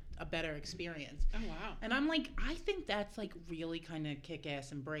 Like, a better experience. Oh, wow. And I'm like, I think that's, like, really kind of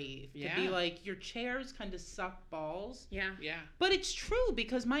kick-ass and brave. Yeah. To be like, your chairs kind of suck balls. Yeah. Yeah. But it's true,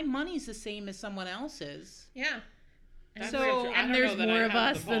 because my money's the same as someone else's. Yeah. That's So- very true. I and don't there's know that more I of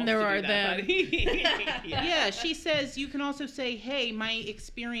have us the than balls there to are do that, them. but- Yeah, she says you can also say, hey, my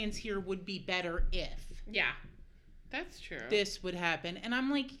experience here would be better if Yeah. That's true. this would happen. And I'm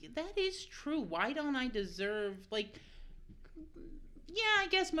like, that is true. Why don't I deserve, like, yeah, I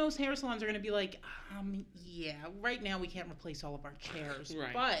guess most hair salons are going to be like, yeah, right now we can't replace all of our chairs.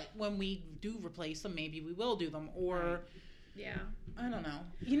 Right. But when we do replace them, maybe we will do them. Or, Yeah. I don't know.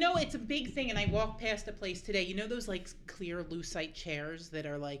 It's a big thing. And I walked past a place today. Those, like, clear lucite chairs that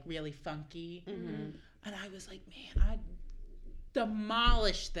are, like, really funky? Mm-hmm. And I was like, man, I'd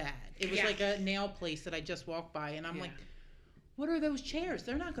demolish that. It was Yeah. like a nail place that I just walked by. And I'm like, what are those chairs?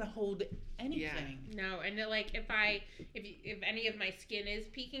 They're not going to hold anything. No, and like if any of my skin is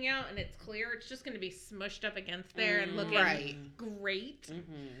peeking out and it's clear, it's just going to be smushed up against there and looking Right. great.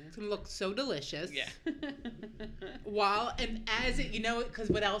 Mm-hmm. It's going to look so delicious. Yeah. And as it, because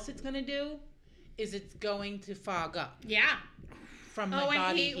what else it's going to do is it's going to fog up Yeah. from my Oh, I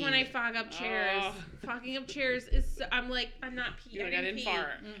body hate when I fog up chairs. Oh. Fogging up chairs is. I'm like, I'm not pee. You're like, I didn't pee. fart.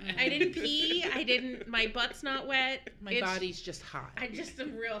 I didn't pee. My butt's not wet. My body's just hot. I just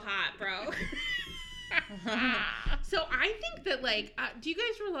am real hot, bro. So I think that, like, do you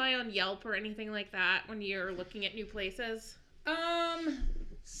guys rely on Yelp or anything like that when you're looking at new places?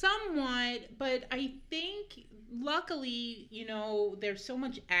 Somewhat, but I think luckily, there's so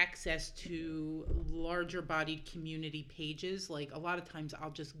much access to larger bodied community pages. Like, a lot of times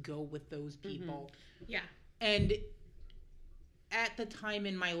I'll just go with those people. Yeah. And at the time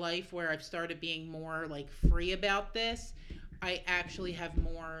in my life where I've started being more, like, free about this, I actually have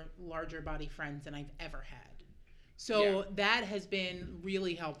more larger body friends than I've ever had. So that has been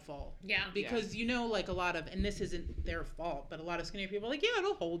really helpful. Yeah. Because, like, a lot of, and this isn't their fault, but a lot of skinny people are like, yeah,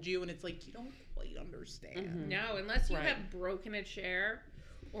 it'll hold you. And it's like, you don't quite understand. Mm-hmm. No, unless you Right. have broken a chair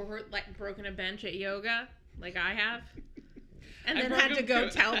or, like, broken a bench at yoga, like I have. And then had to go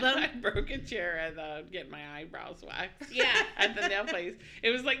tell I them. broke a chair and getting my eyebrows waxed. Yeah. At the nail place.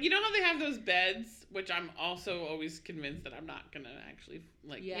 It was like, how they have those beds, which I'm also always convinced that I'm not going to actually,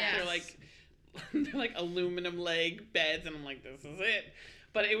 like, Yes. they're like aluminum leg beds, and I'm like, this is it.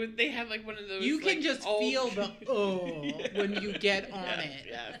 But they had like one of those. You can like, just old... feel the Yeah. when you get on Yes,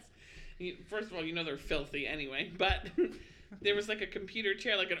 it. Yes. First of all, they're filthy anyway, but there was like a computer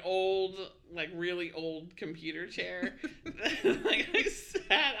chair, like an old, like really old computer chair that like I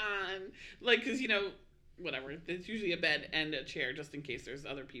sat on, like, because whatever, there's usually a bed and a chair just in case there's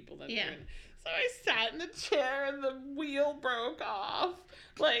other people that are in. So I sat in the chair and the wheel broke off.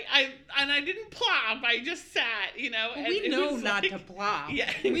 Like, I didn't plop, I just sat, and We it know was not like, to plop.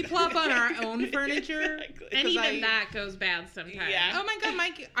 Yeah, We plop on our own furniture. Exactly. And 'Cause even that goes bad sometimes. Yeah. Oh my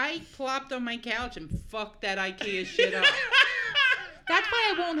god, I plopped on my couch and fucked that IKEA shit up. That's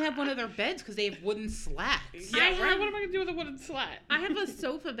why I won't have one of their beds, because they have wooden slats. Yeah, right. What am I gonna do with a wooden slat? I have a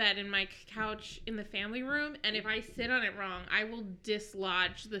sofa bed in my couch in the family room, and if I sit on it wrong, I will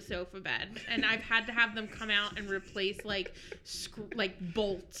dislodge the sofa bed. And I've had to have them come out and replace like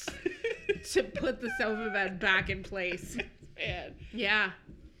bolts to put the sofa bed back in place. Man. Yeah.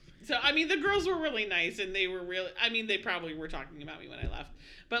 So, I mean, the girls were really nice, and they were really, I mean, they probably were talking about me when I left.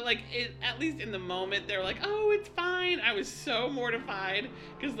 But, like, at least in the moment, they were like, oh, it's fine. I was so mortified,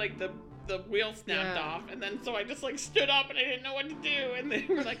 because, like, the wheel snapped off. And then, so I just, like, stood up, and I didn't know what to do. And they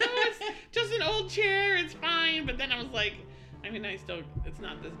were like, oh, it's just an old chair. It's fine. But then I was like, I mean, it's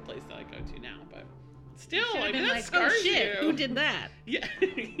not this place that I go to now, but still, I mean, that scars you. Who did that? Yeah.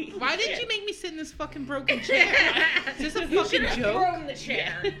 Why did you make me sit in this fucking broken chair? Is this a fucking joke? Thrown the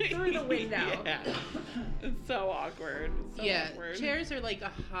chair through the window. Yeah. It's so awkward. It's so awkward. Chairs are like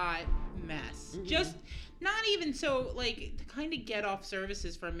a hot mess. Mm-hmm. Just not even so, like, to kind of get off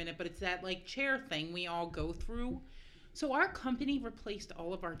services for a minute, but it's that, like, chair thing we all go through. So our company replaced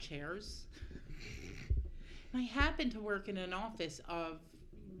all of our chairs. And I happen to work in an office of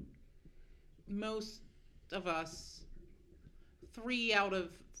most of us, 3 out of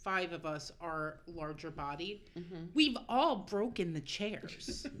 5 of us are larger bodied. Mm-hmm. We've all broken the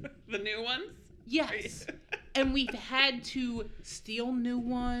chairs. The new ones? Yes. And we've had to steal new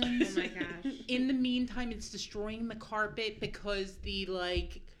ones. Oh my gosh. In the meantime, it's destroying the carpet because the,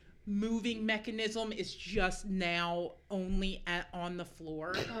 like, moving mechanism is just now only on the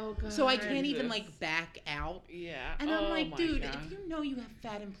floor. Oh god. So I can't even, like, back out. Yeah. And I'm like, my dude, God. if you know you have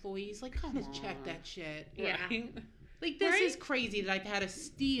fat employees, like, come Come check on. that shit. Yeah. Right? Like, this Right? is crazy that I've had to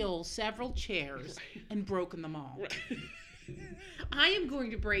steal several chairs and broken them all. Right. I am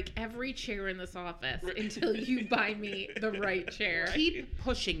going to break every chair in this office until you buy me the right chair. Keep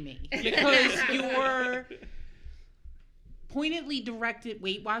pushing me because your pointedly directed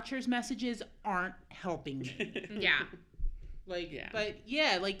Weight Watchers messages aren't helping me. Yeah. Like, Yeah. but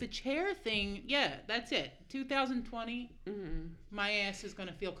yeah, like the chair thing, yeah, that's it. 2020, Mm-hmm. my ass is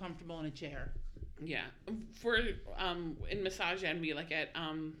gonna feel comfortable in a chair. Yeah. For in Massage Envy, like at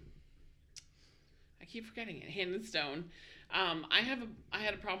I keep forgetting it, Hand and Stone. I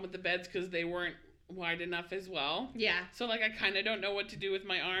had a problem with the beds because they weren't wide enough as well. Yeah. So like I kind of don't know what to do with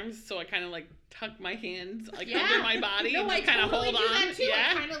my arms, so I kind of like tuck my hands like Yeah. under my body No, and I just kind of totally hold do on. that too. Yeah.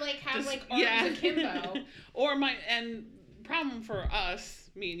 I kind of like have Just- like arms yeah. akimbo. Or and problem for us,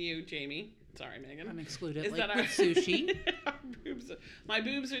 me and you, Jamie. Sorry, Megan. I'm excluded. Is Like that with sushi. our boobs, my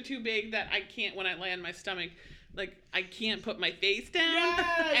boobs are too big that I can't, when I lay on my stomach, like I can't put my face down.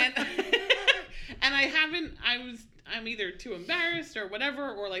 Yes. And and I'm either too embarrassed or whatever,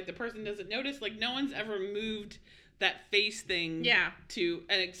 or like the person doesn't notice. Like no one's ever moved that face thing. Yeah. And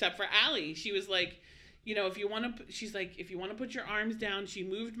except for Allie, she was like, you know, if you want to put your arms down, she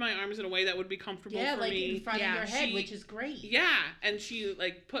moved my arms in a way that would be comfortable Yeah, for like me. in front Yeah, of your head, she- which is great. Yeah, and she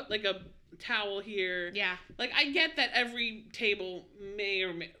like put like a towel here. Yeah. Like I get that every table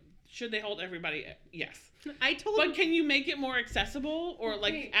should they hold everybody? Yes. I told But can you make it more accessible, or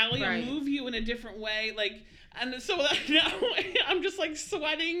like Allie Right. move you in a different way, like? And so now I'm just like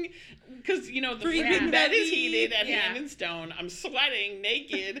sweating because you know the Breathing freaking bed is heavy. heated at Yeah. Hand and Stone. I'm sweating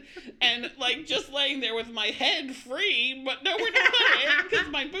naked and like just laying there with my head free, but nowhere to put it because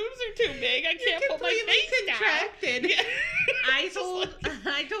my boobs are too big. I can't put my face down. contracted. Yeah. I Just told like-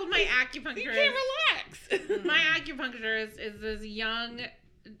 I told my you acupuncturist. can't relax. My acupuncturist is this young.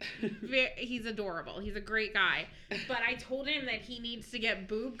 He's adorable. He's a great guy. But I told him that he needs to get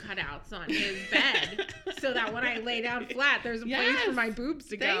boob cutouts on his bed so that when I lay down flat, there's a place for Yes. my boobs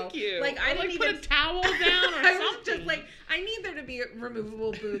to go. Thank you. Like I Or, didn't put even a towel down or I was something. just like, I need there to be a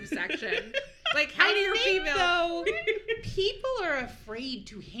removable boob section. Like, how do your think, female? though, people are afraid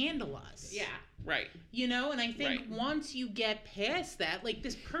to handle us. Yeah. Right. You know, and I think Right. once you get past that, like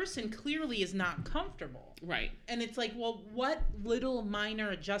this person clearly is not comfortable. Right. And it's like, well, what little minor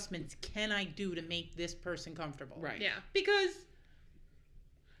adjustments can I do to make this person comfortable? Right. Yeah. Because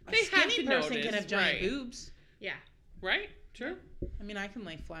a They have skinny to person notice, can have giant right. boobs. Yeah. Right. True. I mean, I can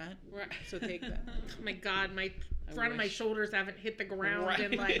lay flat. Right. So take that. Oh my God, my I front of my wish. shoulders haven't hit the ground Right.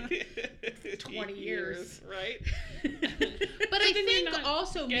 in like 20 years. Right. But I then you're think not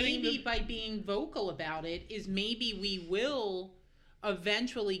also getting maybe the- by being vocal about it is maybe we will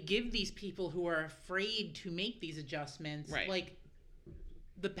eventually give these people who are afraid to make these adjustments Right. like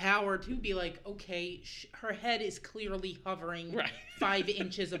the power to be like, okay, her head is clearly hovering Right. 5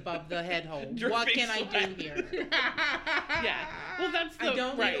 inches above the head hole. What Dripping can I sweat. do here? Yeah. Well, that's the I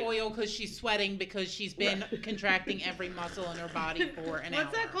don't right. need oil because she's sweating because she's been contracting every muscle in her body for an hour.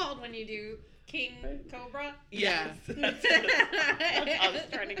 What's that called when you do King Cobra? Yes. Yeah. That's I was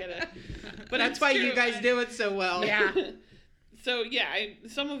trying to get it. But that's it's why true. you guys do it so well. Yeah. So yeah,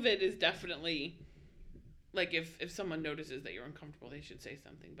 some of it is definitely like if someone notices that you're uncomfortable, they should say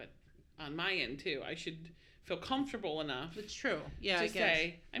something. But on my end too, I should feel comfortable enough It's true. Yeah, to I guess.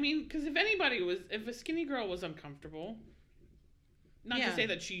 say. I mean, because if a skinny girl was uncomfortable, not Yeah. to say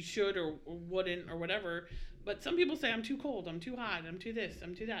that she should or wouldn't or whatever, but some people say I'm too cold, I'm too hot, I'm too this,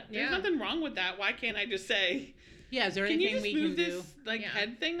 I'm too that. There's Yeah. nothing wrong with that. Why can't I just say, Yeah, is there can you anything just we move can this do? like Yeah.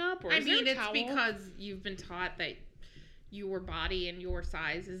 head thing up? Or I is there mean, a it's towel? because you've been taught that your body and your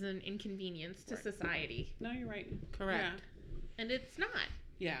size is an inconvenience to Right. society. No, you're right. Correct. And it's not.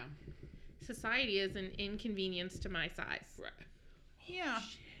 Yeah. Society is an inconvenience to my size. Right. Yeah.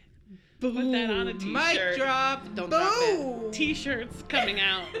 Put that on a Mic t-shirt. drop. Don't drop it. Boom! T-shirts coming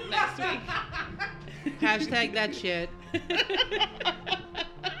out next week. Hashtag that shit.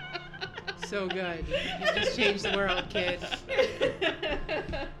 So good. You just changed the world, kid.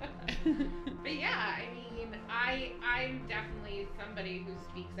 But yeah, I mean, I'm definitely somebody who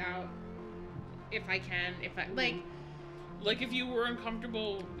speaks out if I can, Like if you were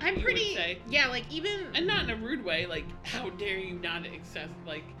uncomfortable, I'm you pretty, would say, yeah, like even and not in a rude way. Like, how dare you not access?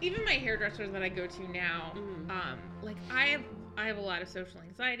 Like, even my hairdressers that I go to now, Mhm. like I have a lot of social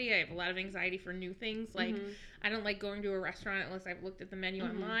anxiety. I have a lot of anxiety for new things. Like Mhm. I don't like going to a restaurant unless I've looked at the menu Mhm.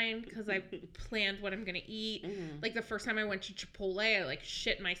 online because I've planned what I'm gonna eat. Mhm. Like the first time I went to Chipotle, I like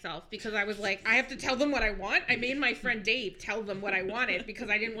shit myself because I was like, I have to tell them what I want. I made my friend Dave tell them what I wanted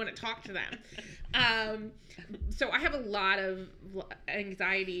because I didn't want to talk to them. So I have a lot of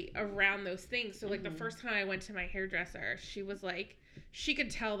anxiety around those things. So like the Mhm. first time I went to my hairdresser, she was like, she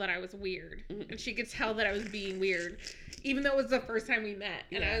could tell that I was weird, and she could tell that I was being weird, even though it was the first time we met.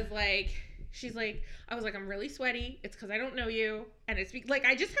 And I Yeah. was like, she's like, I was like, I'm really sweaty. It's because I don't know you, and it's like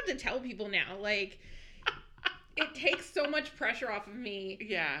I just have to tell people now. Like, it takes so much pressure off of me.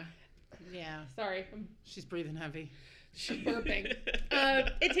 Yeah. Yeah. Sorry, I'm She's breathing heavy. burping.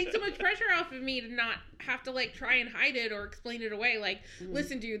 It takes so much pressure off of me to not have to like try and hide it or explain it away. Like,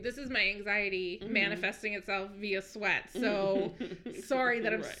 listen, dude, this is my anxiety Mhm. manifesting itself via sweat. So sorry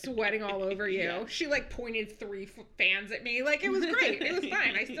that I'm Right. sweating all over you. Yeah. She like pointed 3 fans at me. Like, it was great. It was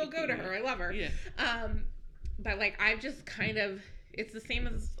fine. I still go to her. I love her. Yeah. But like I've just kind of, it's the same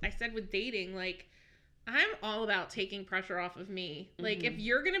as I said with dating. Like, I'm all about taking pressure off of me. Like, if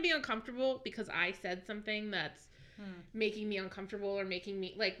you're gonna be uncomfortable because I said something that's making me uncomfortable or making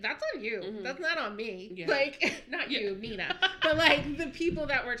me like, that's on you. Mhm. That's not on me. Yeah. Like, not Yeah. you, Nina, but like the people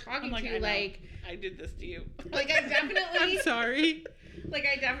that we're talking I'm like, I to, know. like I did this to you. I definitely, I'm sorry. like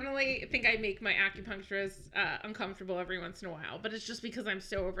I definitely think I make my acupuncturist uncomfortable every once in a while, but it's just because I'm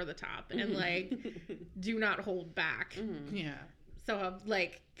so over the top and like do not hold back. Mhm. Yeah. So I'm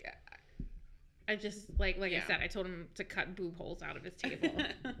like, I just like I Yeah. said, I told him to cut boob holes out of his table.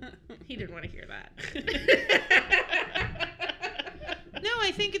 He didn't want to hear that. No,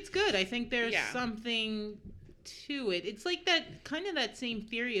 I think it's good. I think there's Yeah. something to it. It's like that kind of that same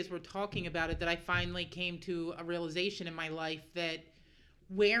theory as we're talking about it, that I finally came to a realization in my life that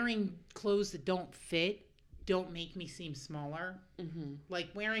wearing clothes that don't fit don't make me seem smaller. Mhm. Like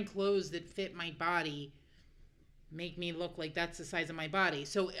wearing clothes that fit my body make me look like that's the size of my body.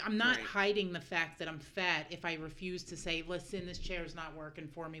 So I'm not Right. hiding the fact that I'm fat if I refuse to say, listen, this chair's not working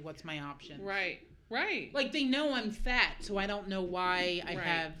for me. What's my option? Right. Right. Like they know I'm fat, so I don't know why I Right.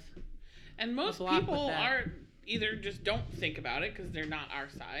 have. And most block with people that. are either just don't think about it because they're not our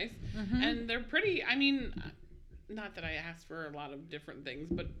size, Mhm. and they're pretty. I mean, not that I asked for a lot of different things,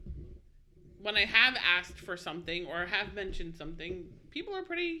 but when I have asked for something or have mentioned something, people are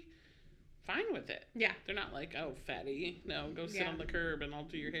pretty fine with it. Yeah. They're not like, "Oh, fatty, no, go sit Yeah. on the curb and I'll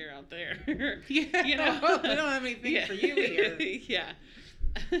do your hair out there." Yeah, You know? we don't have anything for you here. Yeah.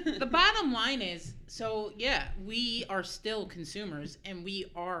 The bottom line is, so yeah, we are still consumers and we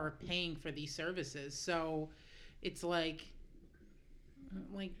are paying for these services. So it's like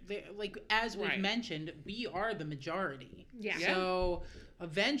as we've Right. mentioned, we are the majority. Yeah. Yeah. So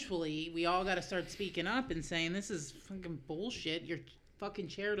eventually, we all got to start speaking up and saying, "This is fucking bullshit. Your fucking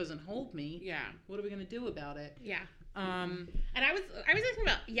chair doesn't hold me. Yeah. What are we gonna do about it?" Yeah. Um, And I was thinking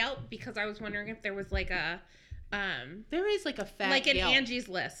about Yelp because I was wondering if there was like a there is like a fat like an Yelp. Angie's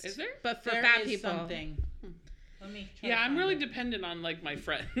List. Is there? But for There fat is people. something. Let me try Yeah, to I'm find really it. dependent on like my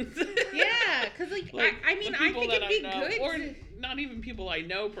friends. Yeah, because like, I mean, the I people think that it'd be know, good. or to- not even people I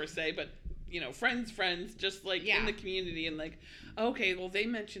know per se, but friends, just like Yeah. in the community, and like, okay, well they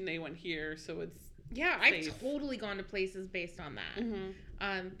mentioned they went here, so it's Yeah, safe. I've totally gone to places based on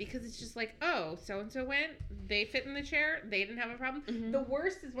that. Because it's just like, oh, so and so went, they fit in the chair, they didn't have a problem. Mhm. The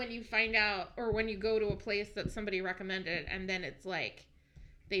worst is when you find out, or when you go to a place that somebody recommended, and then it's like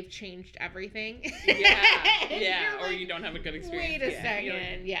they've changed everything. yeah, And yeah, you're or like, you don't have a good experience. Wait a Yeah, you're-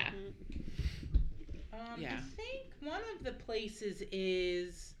 second, yeah. Yeah. I think one of the places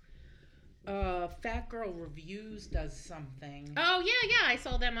is Fat Girl Reviews does something. Oh yeah, I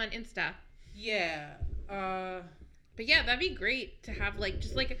saw them on Insta. Yeah. But yeah, that'd be great to have like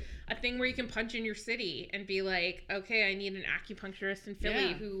just like a thing where you can punch in your city and be like, okay, I need an acupuncturist in Philly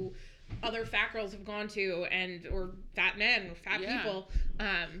Yeah. who other fat girls have gone to, and or fat men or fat Yeah. people,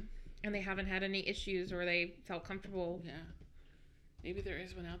 and they haven't had any issues or they felt comfortable. Yeah. Maybe there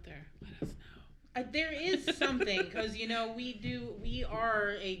is one out there. Let us know. There is something because we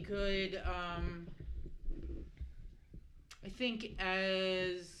are a good I think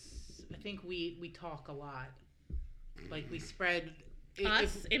we talk a lot, like we spread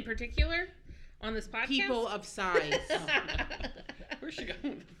Us in particular on this podcast. people of size Where's she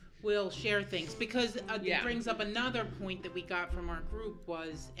going? will share things because Yeah. it brings up another point that we got from our group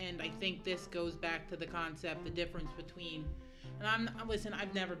was, and I think this goes back to the concept, the difference between, and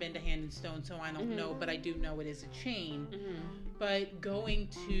I've never been to Hand and Stone, so I don't know, but I do know it is a chain. But going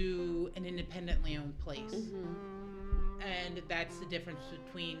to an independently owned place, and that's the difference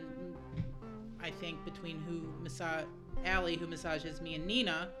between, I think, between Allie, who massages me and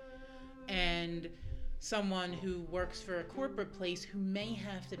Nina, and someone who works for a corporate place who may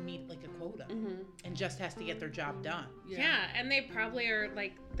have to meet like a quota and just has to get their job done. Yeah, and they probably are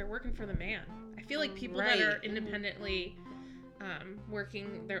like they're working for the man. I feel like people that Right. are independently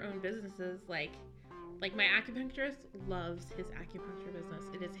working their own businesses, like my acupuncturist loves his acupuncture business.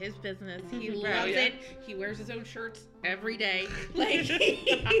 It is his business. He loves Right. it. He wears his own shirts every day. Like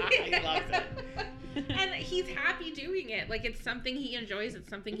He loves it. And he's happy doing it. Like it's something he enjoys. It's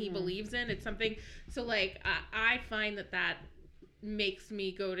something he believes in. It's something. So like I find that makes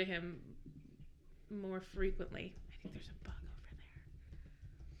me go to him more frequently. I think there's a bug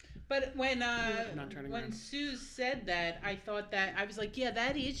over there. But when not turning when around. Sue said that, I thought that I was like, yeah,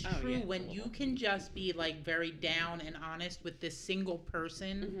 that is Oh, true. yeah. When you can just be like very down and honest with this single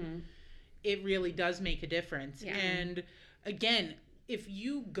person, it really does make a difference. Yeah. And again, if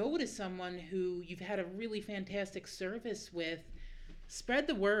you go to someone who you've had a really fantastic service with, spread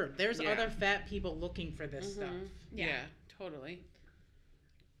the word. There's Yeah. other fat people looking for this stuff. Yeah, totally.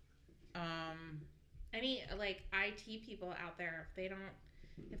 Any like IT people out there,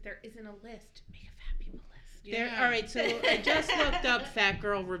 if there isn't a list, make a fat people list. All right, so I just looked up Fat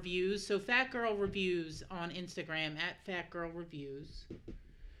Girl Reviews. So Fat Girl Reviews on Instagram at Fat Girl Reviews,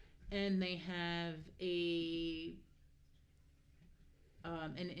 and they have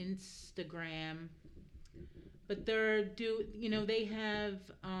an Instagram, but they have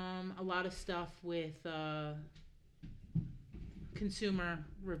a lot of stuff with consumer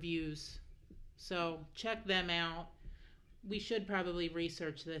reviews. So check them out. We should probably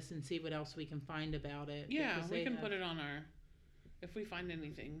research this and see what else we can find about it. Yeah, because we they can have- put it on if we find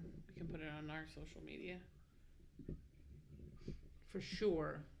anything, we can put it on our social media. For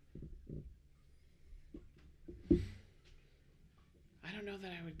sure. I don't know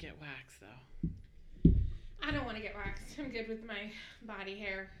that I would get wax though. I don't want to get waxed. I'm good with my body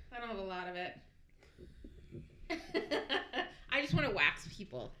hair. I don't have a lot of it. I just want to wax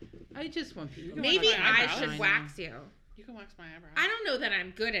people. I just want people. can Maybe wax my I eyebrows. should wax you. You can wax my eyebrows. I don't know that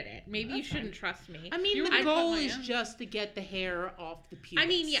I'm good at it. Maybe you That's shouldn't fine. trust me. I mean, You the would goal cut my is own. just to get the hair off the pubes. I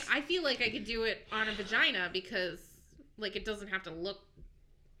mean, yeah, I feel like I could do it on a vagina because, like, it doesn't have to look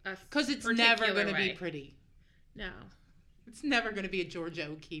a because it's particular never going to way. be pretty. No. It's never going to be a Georgia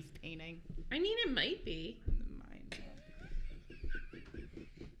O'Keeffe painting. I mean, it might be. Mine.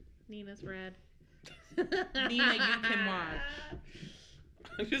 Nina's red. Nina, you can watch.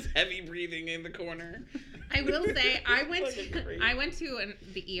 I'm just heavy breathing in the corner. I will say I went Fucking to, crazy. I went to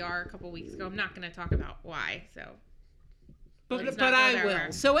the ER a couple weeks ago. I'm not going to talk about why. So, But Let's but not go I there, will.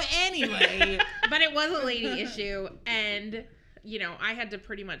 Mark. So anyway, but it was a lady issue, and I had to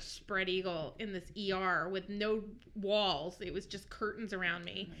pretty much spread eagle in this ER with no walls. It was just curtains around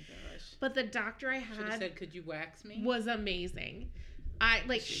me. oh my gosh. But the doctor I Should have had said, "Could you wax me?" was amazing.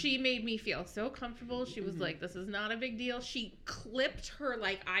 She made me feel so comfortable. She was like, this is not a big deal. She clipped her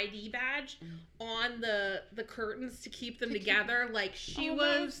like ID badge on the curtains to keep them together. Like she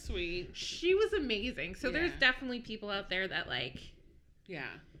was sweet. She was amazing. So there's definitely people out there that like,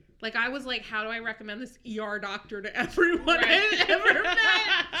 like I was like, how do I recommend this ER doctor to everyone I've ever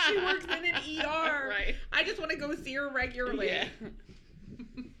met? She works in an ER. Right. I just want to go see her regularly. Yeah.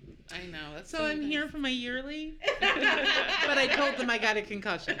 I know. That's so I'm here for my yearly, but I told them I got a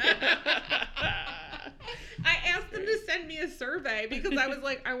concussion. I asked them to send me a survey because I was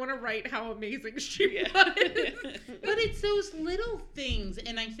like, I want to write how amazing she was. But it's those little things,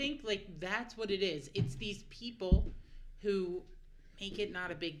 and I think like that's what it is. It's these people who make it not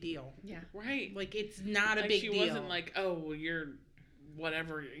a big deal. Yeah. Right. Like it's not a like big she deal. Wasn't like, oh, you're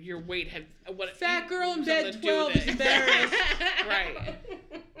whatever, your weight had what fat girl in bed 12 is embarrassed. Right.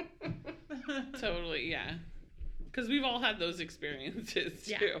 Totally, yeah. Because we've all had those experiences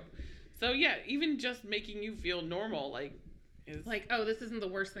too. Yeah. So yeah, even just making you feel normal, like, is like, oh, this isn't the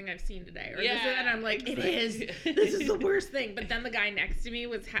worst thing I've seen today, or Yeah, this is, and I'm like, exactly. it is. This is the worst thing. But then the guy next to me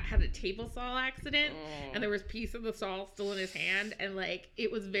had a table saw accident, and there was a piece of the saw still in his hand, and like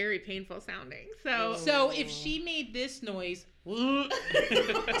it was very painful sounding. So if she made this noise to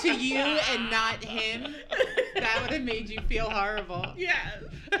you and not him, that would have made you feel horrible. Yes.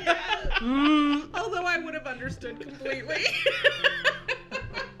 Although I would have understood completely.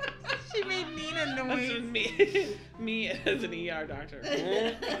 She made Nina That's noise. just me as an ER doctor.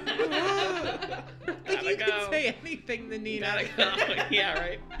 Like you can say anything to Nina. Gotta go. Yeah,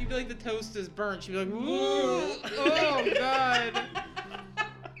 right. You'd be like, the toast is burnt. She'd be like, ooh, oh God.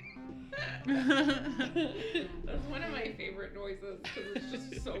 That's one of my favorite noises because it's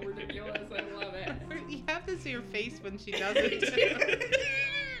just so ridiculous. I love it. You have to see her face when she does it too.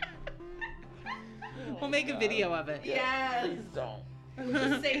 We'll make a video of it. Yes. Please don't. We'll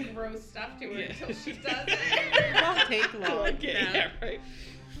just say gross stuff to her until she does it. It won't take long. Okay, yeah, right.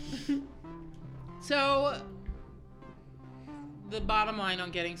 So, the bottom line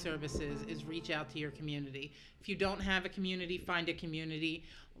on getting services is reach out to your community. If you don't have a community, find a community.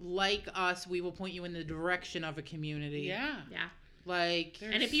 Like us, we will point you in the direction of a community. Yeah. Yeah. Like,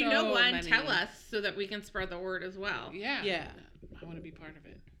 And if you know one, tell us so that we can spread the word as well. Yeah. yeah. I want to be part of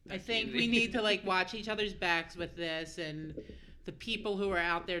it. I think we need to like watch each other's backs with this, and the people who are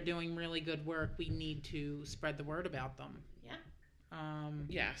out there doing really good work, we need to spread the word about them. Yeah.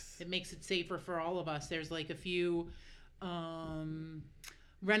 Yes. It makes it safer for all of us. There's like a few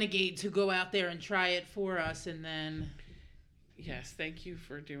renegades who go out there and try it for us, and then Yes, thank you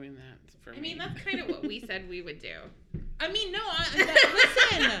for doing that for me. I mean, that's kind of what we said we would do. I mean, no,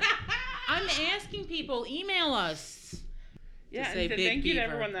 listen, I'm asking people, email us. Yeah, say and Big thank you to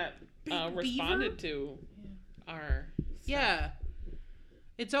Beaver. everyone that responded to our stuff. Yeah.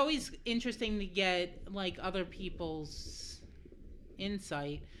 It's always interesting to get like other people's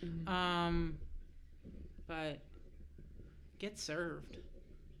insight. But get served.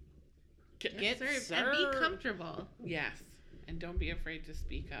 Get served. And be comfortable. Yes. And don't be afraid to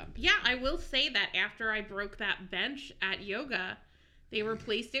speak up. Yeah, I will say that after I broke that bench at yoga, they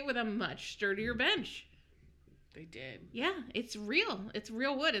replaced it with a much sturdier bench. They did. Yeah, it's real. It's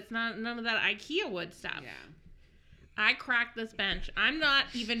real wood. It's not none of that IKEA wood stuff. Yeah. I cracked this bench. I'm not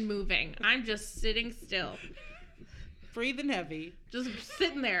even moving. I'm just sitting still. Breathing heavy. Just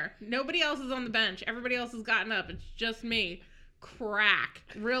sitting there. Nobody else is on the bench. Everybody else has gotten up. It's just me. Crack.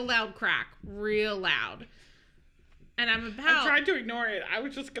 Real loud crack. Real loud. And I tried to ignore it. I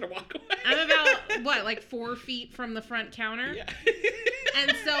was just going to walk away. I'm about, what, like 4 feet from the front counter? Yeah.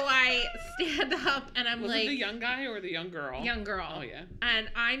 And so I stand up and I'm was like... it the young guy or the young girl? Young girl. Oh, yeah. And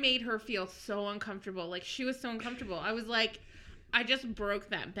I made her feel so uncomfortable. Like, she was so uncomfortable. I was like, I just broke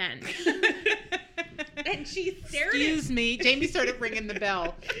that bench. And she stared Excuse me. Jamie started ringing the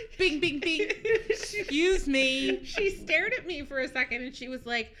bell. Bing, bing, bing. Excuse me. She stared at me for a second and she was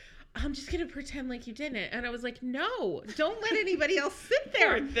like, I'm just going to pretend like you didn't. And I was like, no, don't let anybody else sit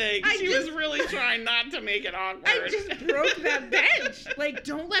there. Poor thing. She was really trying not to make it awkward. I just broke that bench. Like,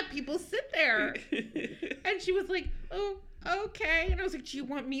 don't let people sit there. And she was like, oh, okay. And I was like, do you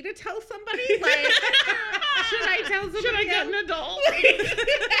want me to tell somebody? Like, should I tell somebody? Should I get an adult?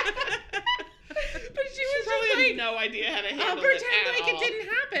 But she was probably just had like, no idea how to handle I'll it pretend at like all. it didn't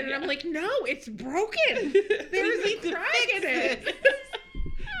happen. And I'm like, no, it's broken. There's a crack in it.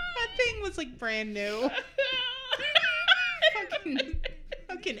 That thing was like brand new.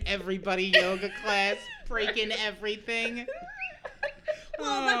 fucking everybody yoga class breaking everything.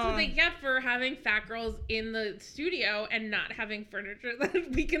 Well, that's what they get for having fat girls in the studio and not having furniture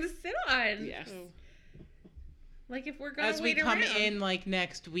that we can sit on. Yes. Like if we're gonna As we wait come around. in like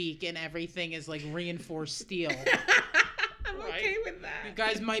next week and everything is like reinforced steel. I'm Right. okay with that. You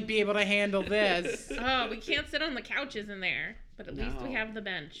guys might be able to handle this. Oh, we can't sit on the couches in there, but at least we No. have the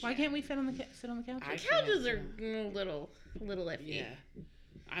bench. Why can't we sit on the couch? I The couches can't, are a little iffy. Yeah.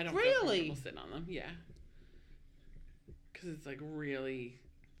 I don't Really? feel comfortable sitting on them. Yeah. Because it's like really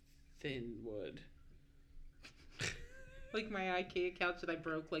thin wood. Like my IKEA couch that I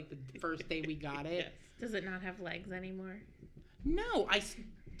broke like the first day we got it. Yes. Does it not have legs anymore? No, I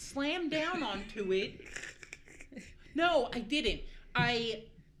slammed down onto it. No, I didn't. I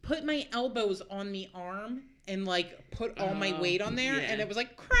put my elbows on the arm and like put all my Oh, weight on there, yeah. and it was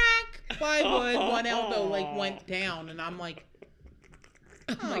like crack plywood. One elbow like went down, and I'm like,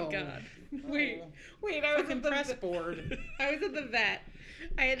 Oh my god. Wait, Wait, I was fucking at the press board. I was at the vet.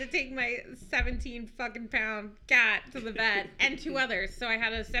 I had to take my 17 fucking pound cat to the vet and two others. So I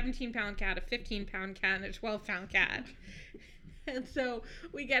had a 17-pound cat, a 15-pound cat, and a 12-pound cat. And so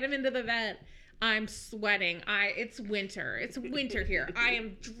we get him into the vet. I'm sweating. It's winter. It's winter here. I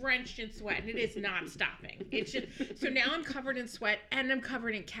am drenched in sweat, and it is not stopping. It's just so now I'm covered in sweat and I'm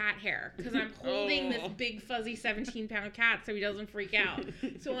covered in cat hair because I'm holding this big fuzzy 17-pound cat so he doesn't freak out.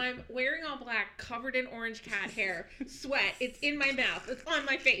 So I'm wearing all black, covered in orange cat hair, sweat. It's in my mouth. It's on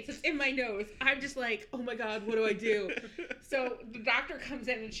my face. It's in my nose. I'm just like, oh my god, what do I do? So the doctor comes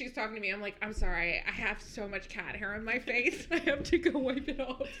in and she's talking to me. I'm like, I'm sorry, I have so much cat hair on my face. I have to go wipe it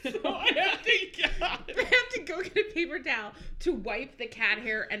off. So I have to. I have to go get a paper towel to wipe the cat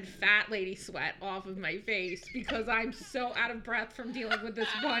hair and fat lady sweat off of my face because I'm so out of breath from dealing with this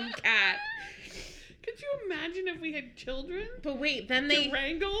one cat. Could you imagine if we had children But wait, then to they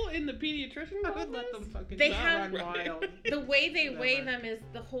wrangle in the pediatrician I office? would let them fucking They run have- wild. the way they weigh Whatever. them is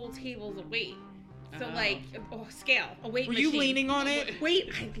the whole table's a weight. So Oh. like scale, a weight Were machine. you leaning on it? Wait,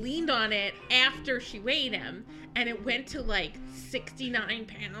 I leaned on it after she weighed him, and it went to like 69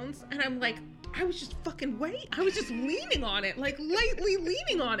 pounds, and I'm like, I was just leaning on it, like lightly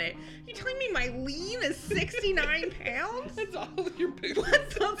leaning on it. You telling me my lean is 69 pounds? That's all of your boobs. What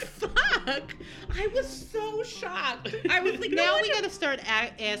the fuck? I was so shocked. I was like, Now no we wonder, gotta start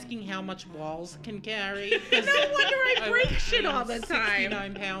asking how much walls can carry. no wonder I break shit all the time.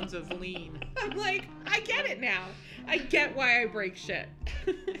 69 pounds of lean. I'm like, I get it now. I get why I break shit.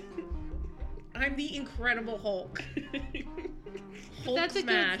 I'm the Incredible Hulk. Hulk That's a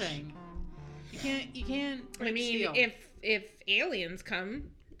smash. good thing. You can't. I break mean, steel. if aliens come,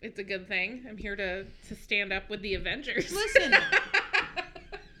 it's a good thing. I'm here to stand up with the Avengers. Listen.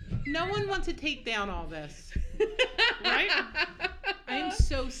 No one wants to take down all this. Right? I am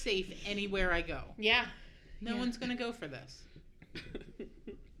so safe anywhere I go. Yeah. No Yeah. one's gonna go for this.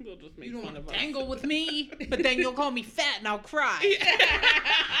 They'll just make You don't fun of want us. to tangle with me, but then you'll call me fat and I'll cry.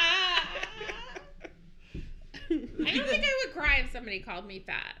 I don't think I would cry if somebody called me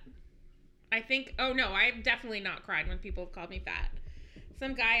fat. I think, oh no, I've definitely not cried when people have called me fat.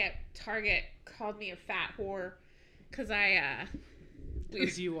 Some guy at Target called me a fat whore because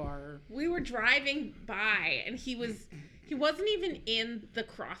Because you are. we were driving by and he wasn't even in the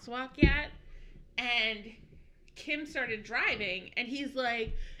crosswalk yet, and Kim started driving and he's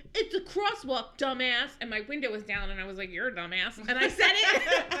like, it's a crosswalk, dumbass. And my window was down and I was like, you're a dumbass. And I said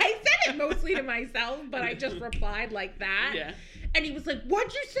it mostly to myself, but I just replied like that. Yeah. And he was like,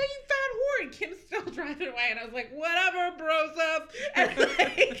 what'd you say, you fat whore? And Kim's still driving away. And I was like, whatever, bros up.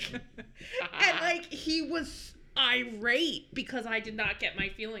 And like, he was irate because I did not get my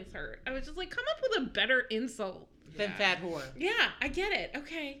feelings hurt. I was just like, come up with a better insult. Than Yeah. fat whore. Yeah, I get it.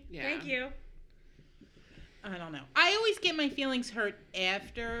 Okay. Yeah. Thank you. I don't know. I always get my feelings hurt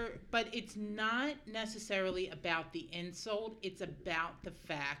after, but it's not necessarily about the insult. It's about the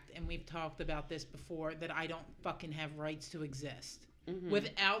fact, and we've talked about this before, that I don't fucking have rights to exist. Mhm.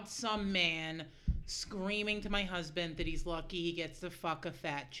 Without some man screaming to my husband that he's lucky he gets to fuck a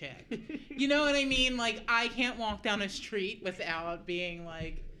fat chick. You know what I mean? Like, I can't walk down a street without being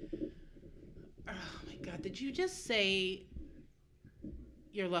like, oh my God, did you just say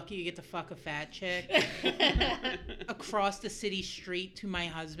you're lucky you get to fuck a fat chick across the city street to my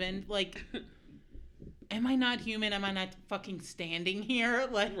husband? Like, am I not human? Am I not fucking standing here?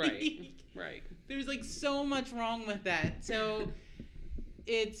 Like, Right. Right. there's like so much wrong with that. So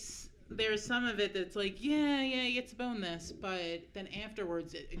there's some of it that's like, yeah, you get to bone this, but then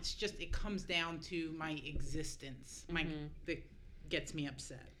afterwards it comes down to my existence. Mhm. That gets me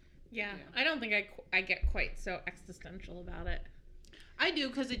upset. Yeah. Yeah. I don't think I get quite so existential about it. I do,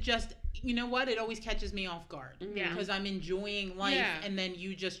 because it just, you know what? It always catches me off guard. Mhm. Yeah. Because I'm enjoying life, Yeah. and then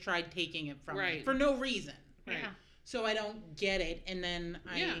you just tried taking it from me Right. for no reason. Right. Yeah. So I don't get it, and then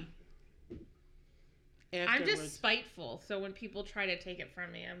Yeah. I'm afterwards. just spiteful, so when people try to take it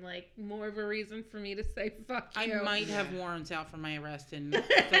from me, I'm like, more of a reason for me to say fuck I you. might have warrants out for my arrest in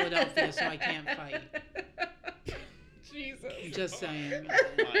Philadelphia, so I can't fight. Jesus. Just saying.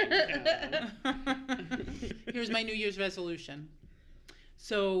 Oh my God. Here's my New Year's resolution.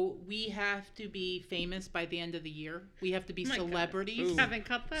 So we have to be famous by the end of the year. We have to be Oh my God. celebrities. Ooh. Haven't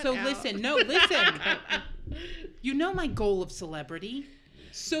cut that So out. listen. You know my goal of celebrity?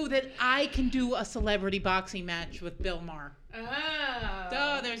 So that I can do a celebrity boxing match with Bill Maher.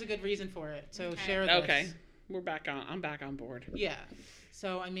 Oh, there's a good reason for it. So Okay. share this. Okay. I'm back on board. Yeah.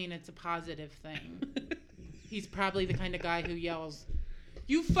 So, I mean, it's a positive thing. He's probably the kind of guy who yells,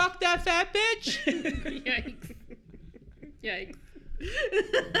 "You fuck that fat bitch!" Yikes. Yikes.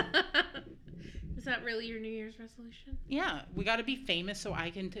 Is that really your New Year's resolution? Yeah, we got to be famous so I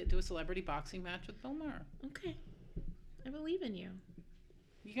can do a celebrity boxing match with Bill Maher. Okay. I believe in you.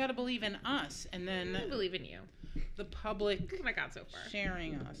 You got to believe in us, and I then believe in you. the public Look what I got so far.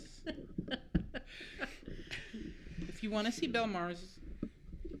 sharing us. If you want to see Bill Maher's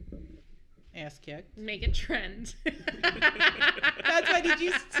ass kicked. Make it trend. That's why, did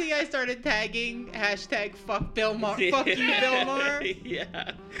you see I started tagging hashtag fuck Bill Maher, fuck you Bill Maher?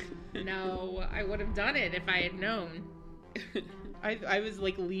 Yeah. No, I would have done it if I had known. I was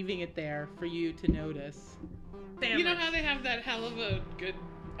like leaving it there for you to notice. Damn You know it. how they have that hell of a good.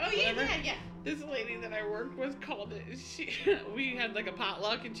 Oh, yeah, whatever? yeah. This lady that I worked with called it. We had like a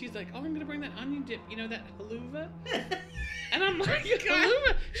potluck, and she's like, "Oh, I'm gonna bring that onion dip. You know that haluva?" And I'm like,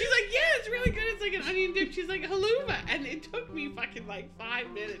 "Haluva?" She's like, "Yeah, it's really good. It's like an onion dip." She's like, "Haluva," and it took me fucking like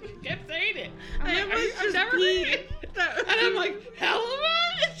 5 minutes. She kept saying it. I'm like, almost I've just never heard peed. it. And I'm like,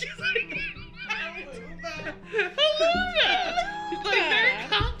 "Haluva?" And she's like, "Haluva." She's like very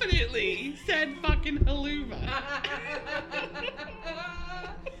confidently said fucking haluva.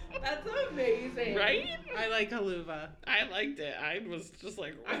 That's amazing. Right? I like haluva. I liked it. I was just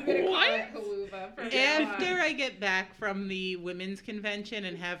like, I'm gonna call what? it haluva from After I get back from the women's convention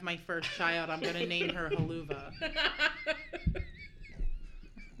and have my first child, I'm gonna name her Haluva.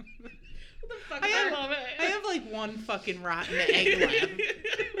 What the fuck? I I love it. I have like one fucking rotten egg left.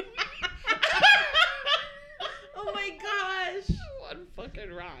 Oh my gosh. One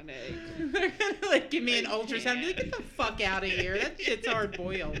fucking rotten egg. They're gonna like give me an ultrasound. Be like, get the fuck out of here. That shit's hard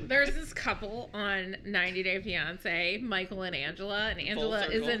boiled. There's this couple on 90 Day Fiance, Michael and Angela, and Angela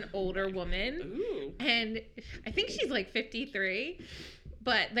is circle. an older woman, Ooh. and I think she's like 53.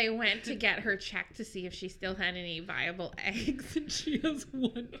 But they went to get her checked to see if she still had any viable eggs, and she has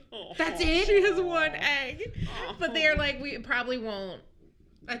one. That's it? She has one egg. But they're like, we probably won't.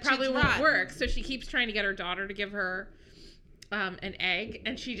 That Probably shit's won't rotten. work. So she keeps trying to get her daughter to give her an egg,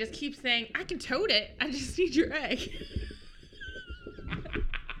 and she just keeps saying, "I can tote it. I just need your egg."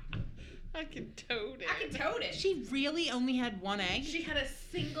 I can tote it. I can tote it. She really only had one egg? She had a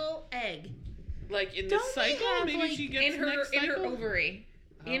single egg Like in Don't this we cycle, have, maybe like, she gets in her next in her cycle? ovary.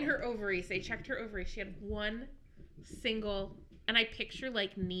 In Oh. her ovaries, they checked her ovaries. She had one single, and I picture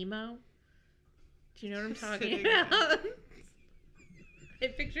like Nemo. Do you know what I'm talking Sitting about? I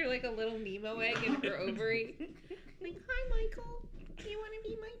picture like a little Nemo egg in her ovary. Like, hi, Michael. Do you want to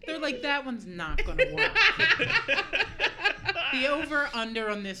be my daddy? They're like, that one's not gonna work. The over-under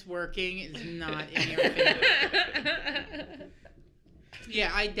on this working is not in your favor.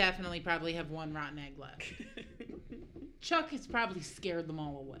 Yeah, I definitely probably have one rotten egg left. Chuck has probably scared them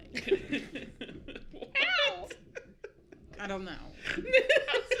all away. Ow! I don't know.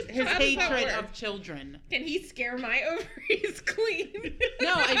 His His hatred of children. Can he scare my ovaries clean?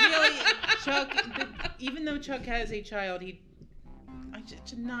 No, I really, Chuck, even though Chuck has a child, I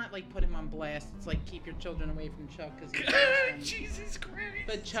should not like put him on blast. It's like, keep your children away from Chuck because he loves them. Jesus Christ.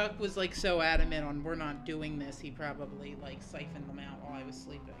 But Chuck was like so adamant on we're not doing this, he probably like siphoned them out while I was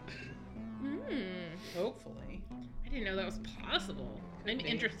sleeping. Hopefully. I didn't know that was possible. I'm be.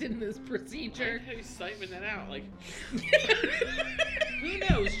 interested in this procedure. How do you siphon that out? Like, Who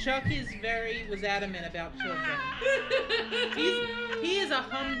knows? Chuck was adamant about children. He is a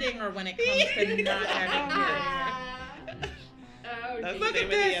humdinger when it comes to not having kids. Oh, that's Look the at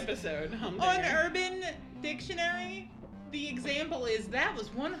name of this. the episode. On Humdinger. Urban Dictionary, the example is that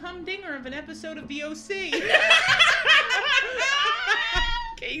was one humdinger of an episode of The OC.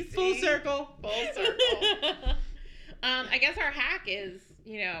 Casey. Full circle. Full circle. I guess our hack is,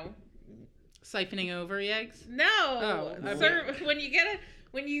 Siphoning ovary eggs? no. Oh, okay.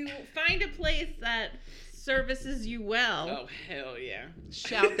 When you find a place that services you well, Oh, hell yeah.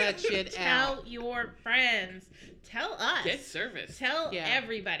 Shout that shit tell out. your friends. Tell us. Get service. Tell Yeah.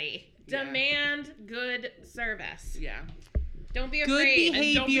 everybody. Yeah. Demand good service. Yeah. Don't be Good afraid. And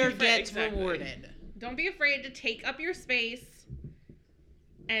don't be behavior afraid- gets exactly. rewarded. Don't be afraid to take up your space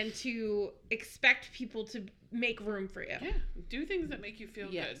and to expect people to make room for you. Yeah. Do things that make you feel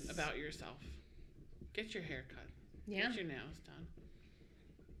Yes. good about yourself. Get your hair cut. Yeah. Get your nails done.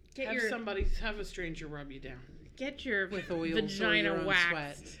 Get Have a stranger rub you down. get your With oils or vagina your own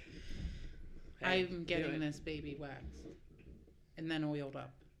waxed. sweat. Hey, I'm do getting it. this baby waxed and then oiled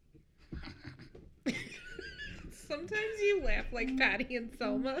up. Sometimes you laugh like Patty and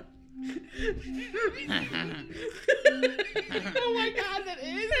Selma. Oh my God, that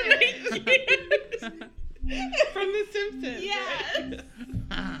is it. From The Simpsons. Yes. And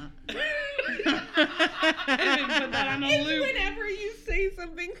put that on a It's loop. whenever you say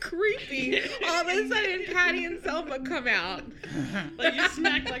something creepy, all of a sudden Patty and Selma come out. Like you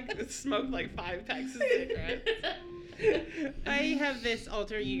smoked like 5 packs of cigarettes. I have this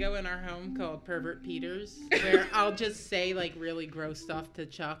alter ego in our home called Pervert Peters, where I'll just say like really gross stuff to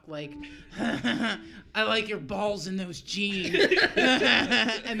Chuck, like, I like your balls in those jeans.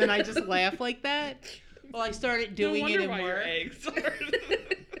 And then I just laugh like that. Well, I started doing it in why your work. eggs are...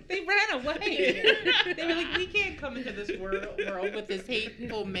 They ran away. They were like, we can't come into this world with this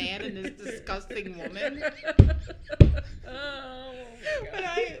hateful man and this disgusting woman. Oh,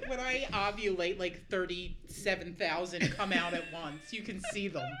 When I ovulate, like 37,000 come out at once. You can see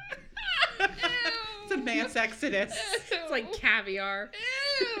them. It's a mass exodus. it's like caviar.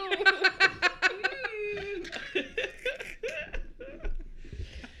 Ew.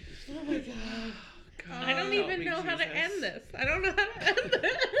 Oh my God. I don't Help even me, know how to Jesus. end this. I don't know how to end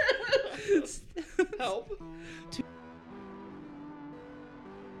this. Help.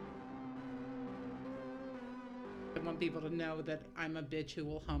 I want people to know that I'm a bitch who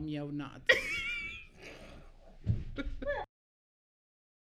will hum yo nuts.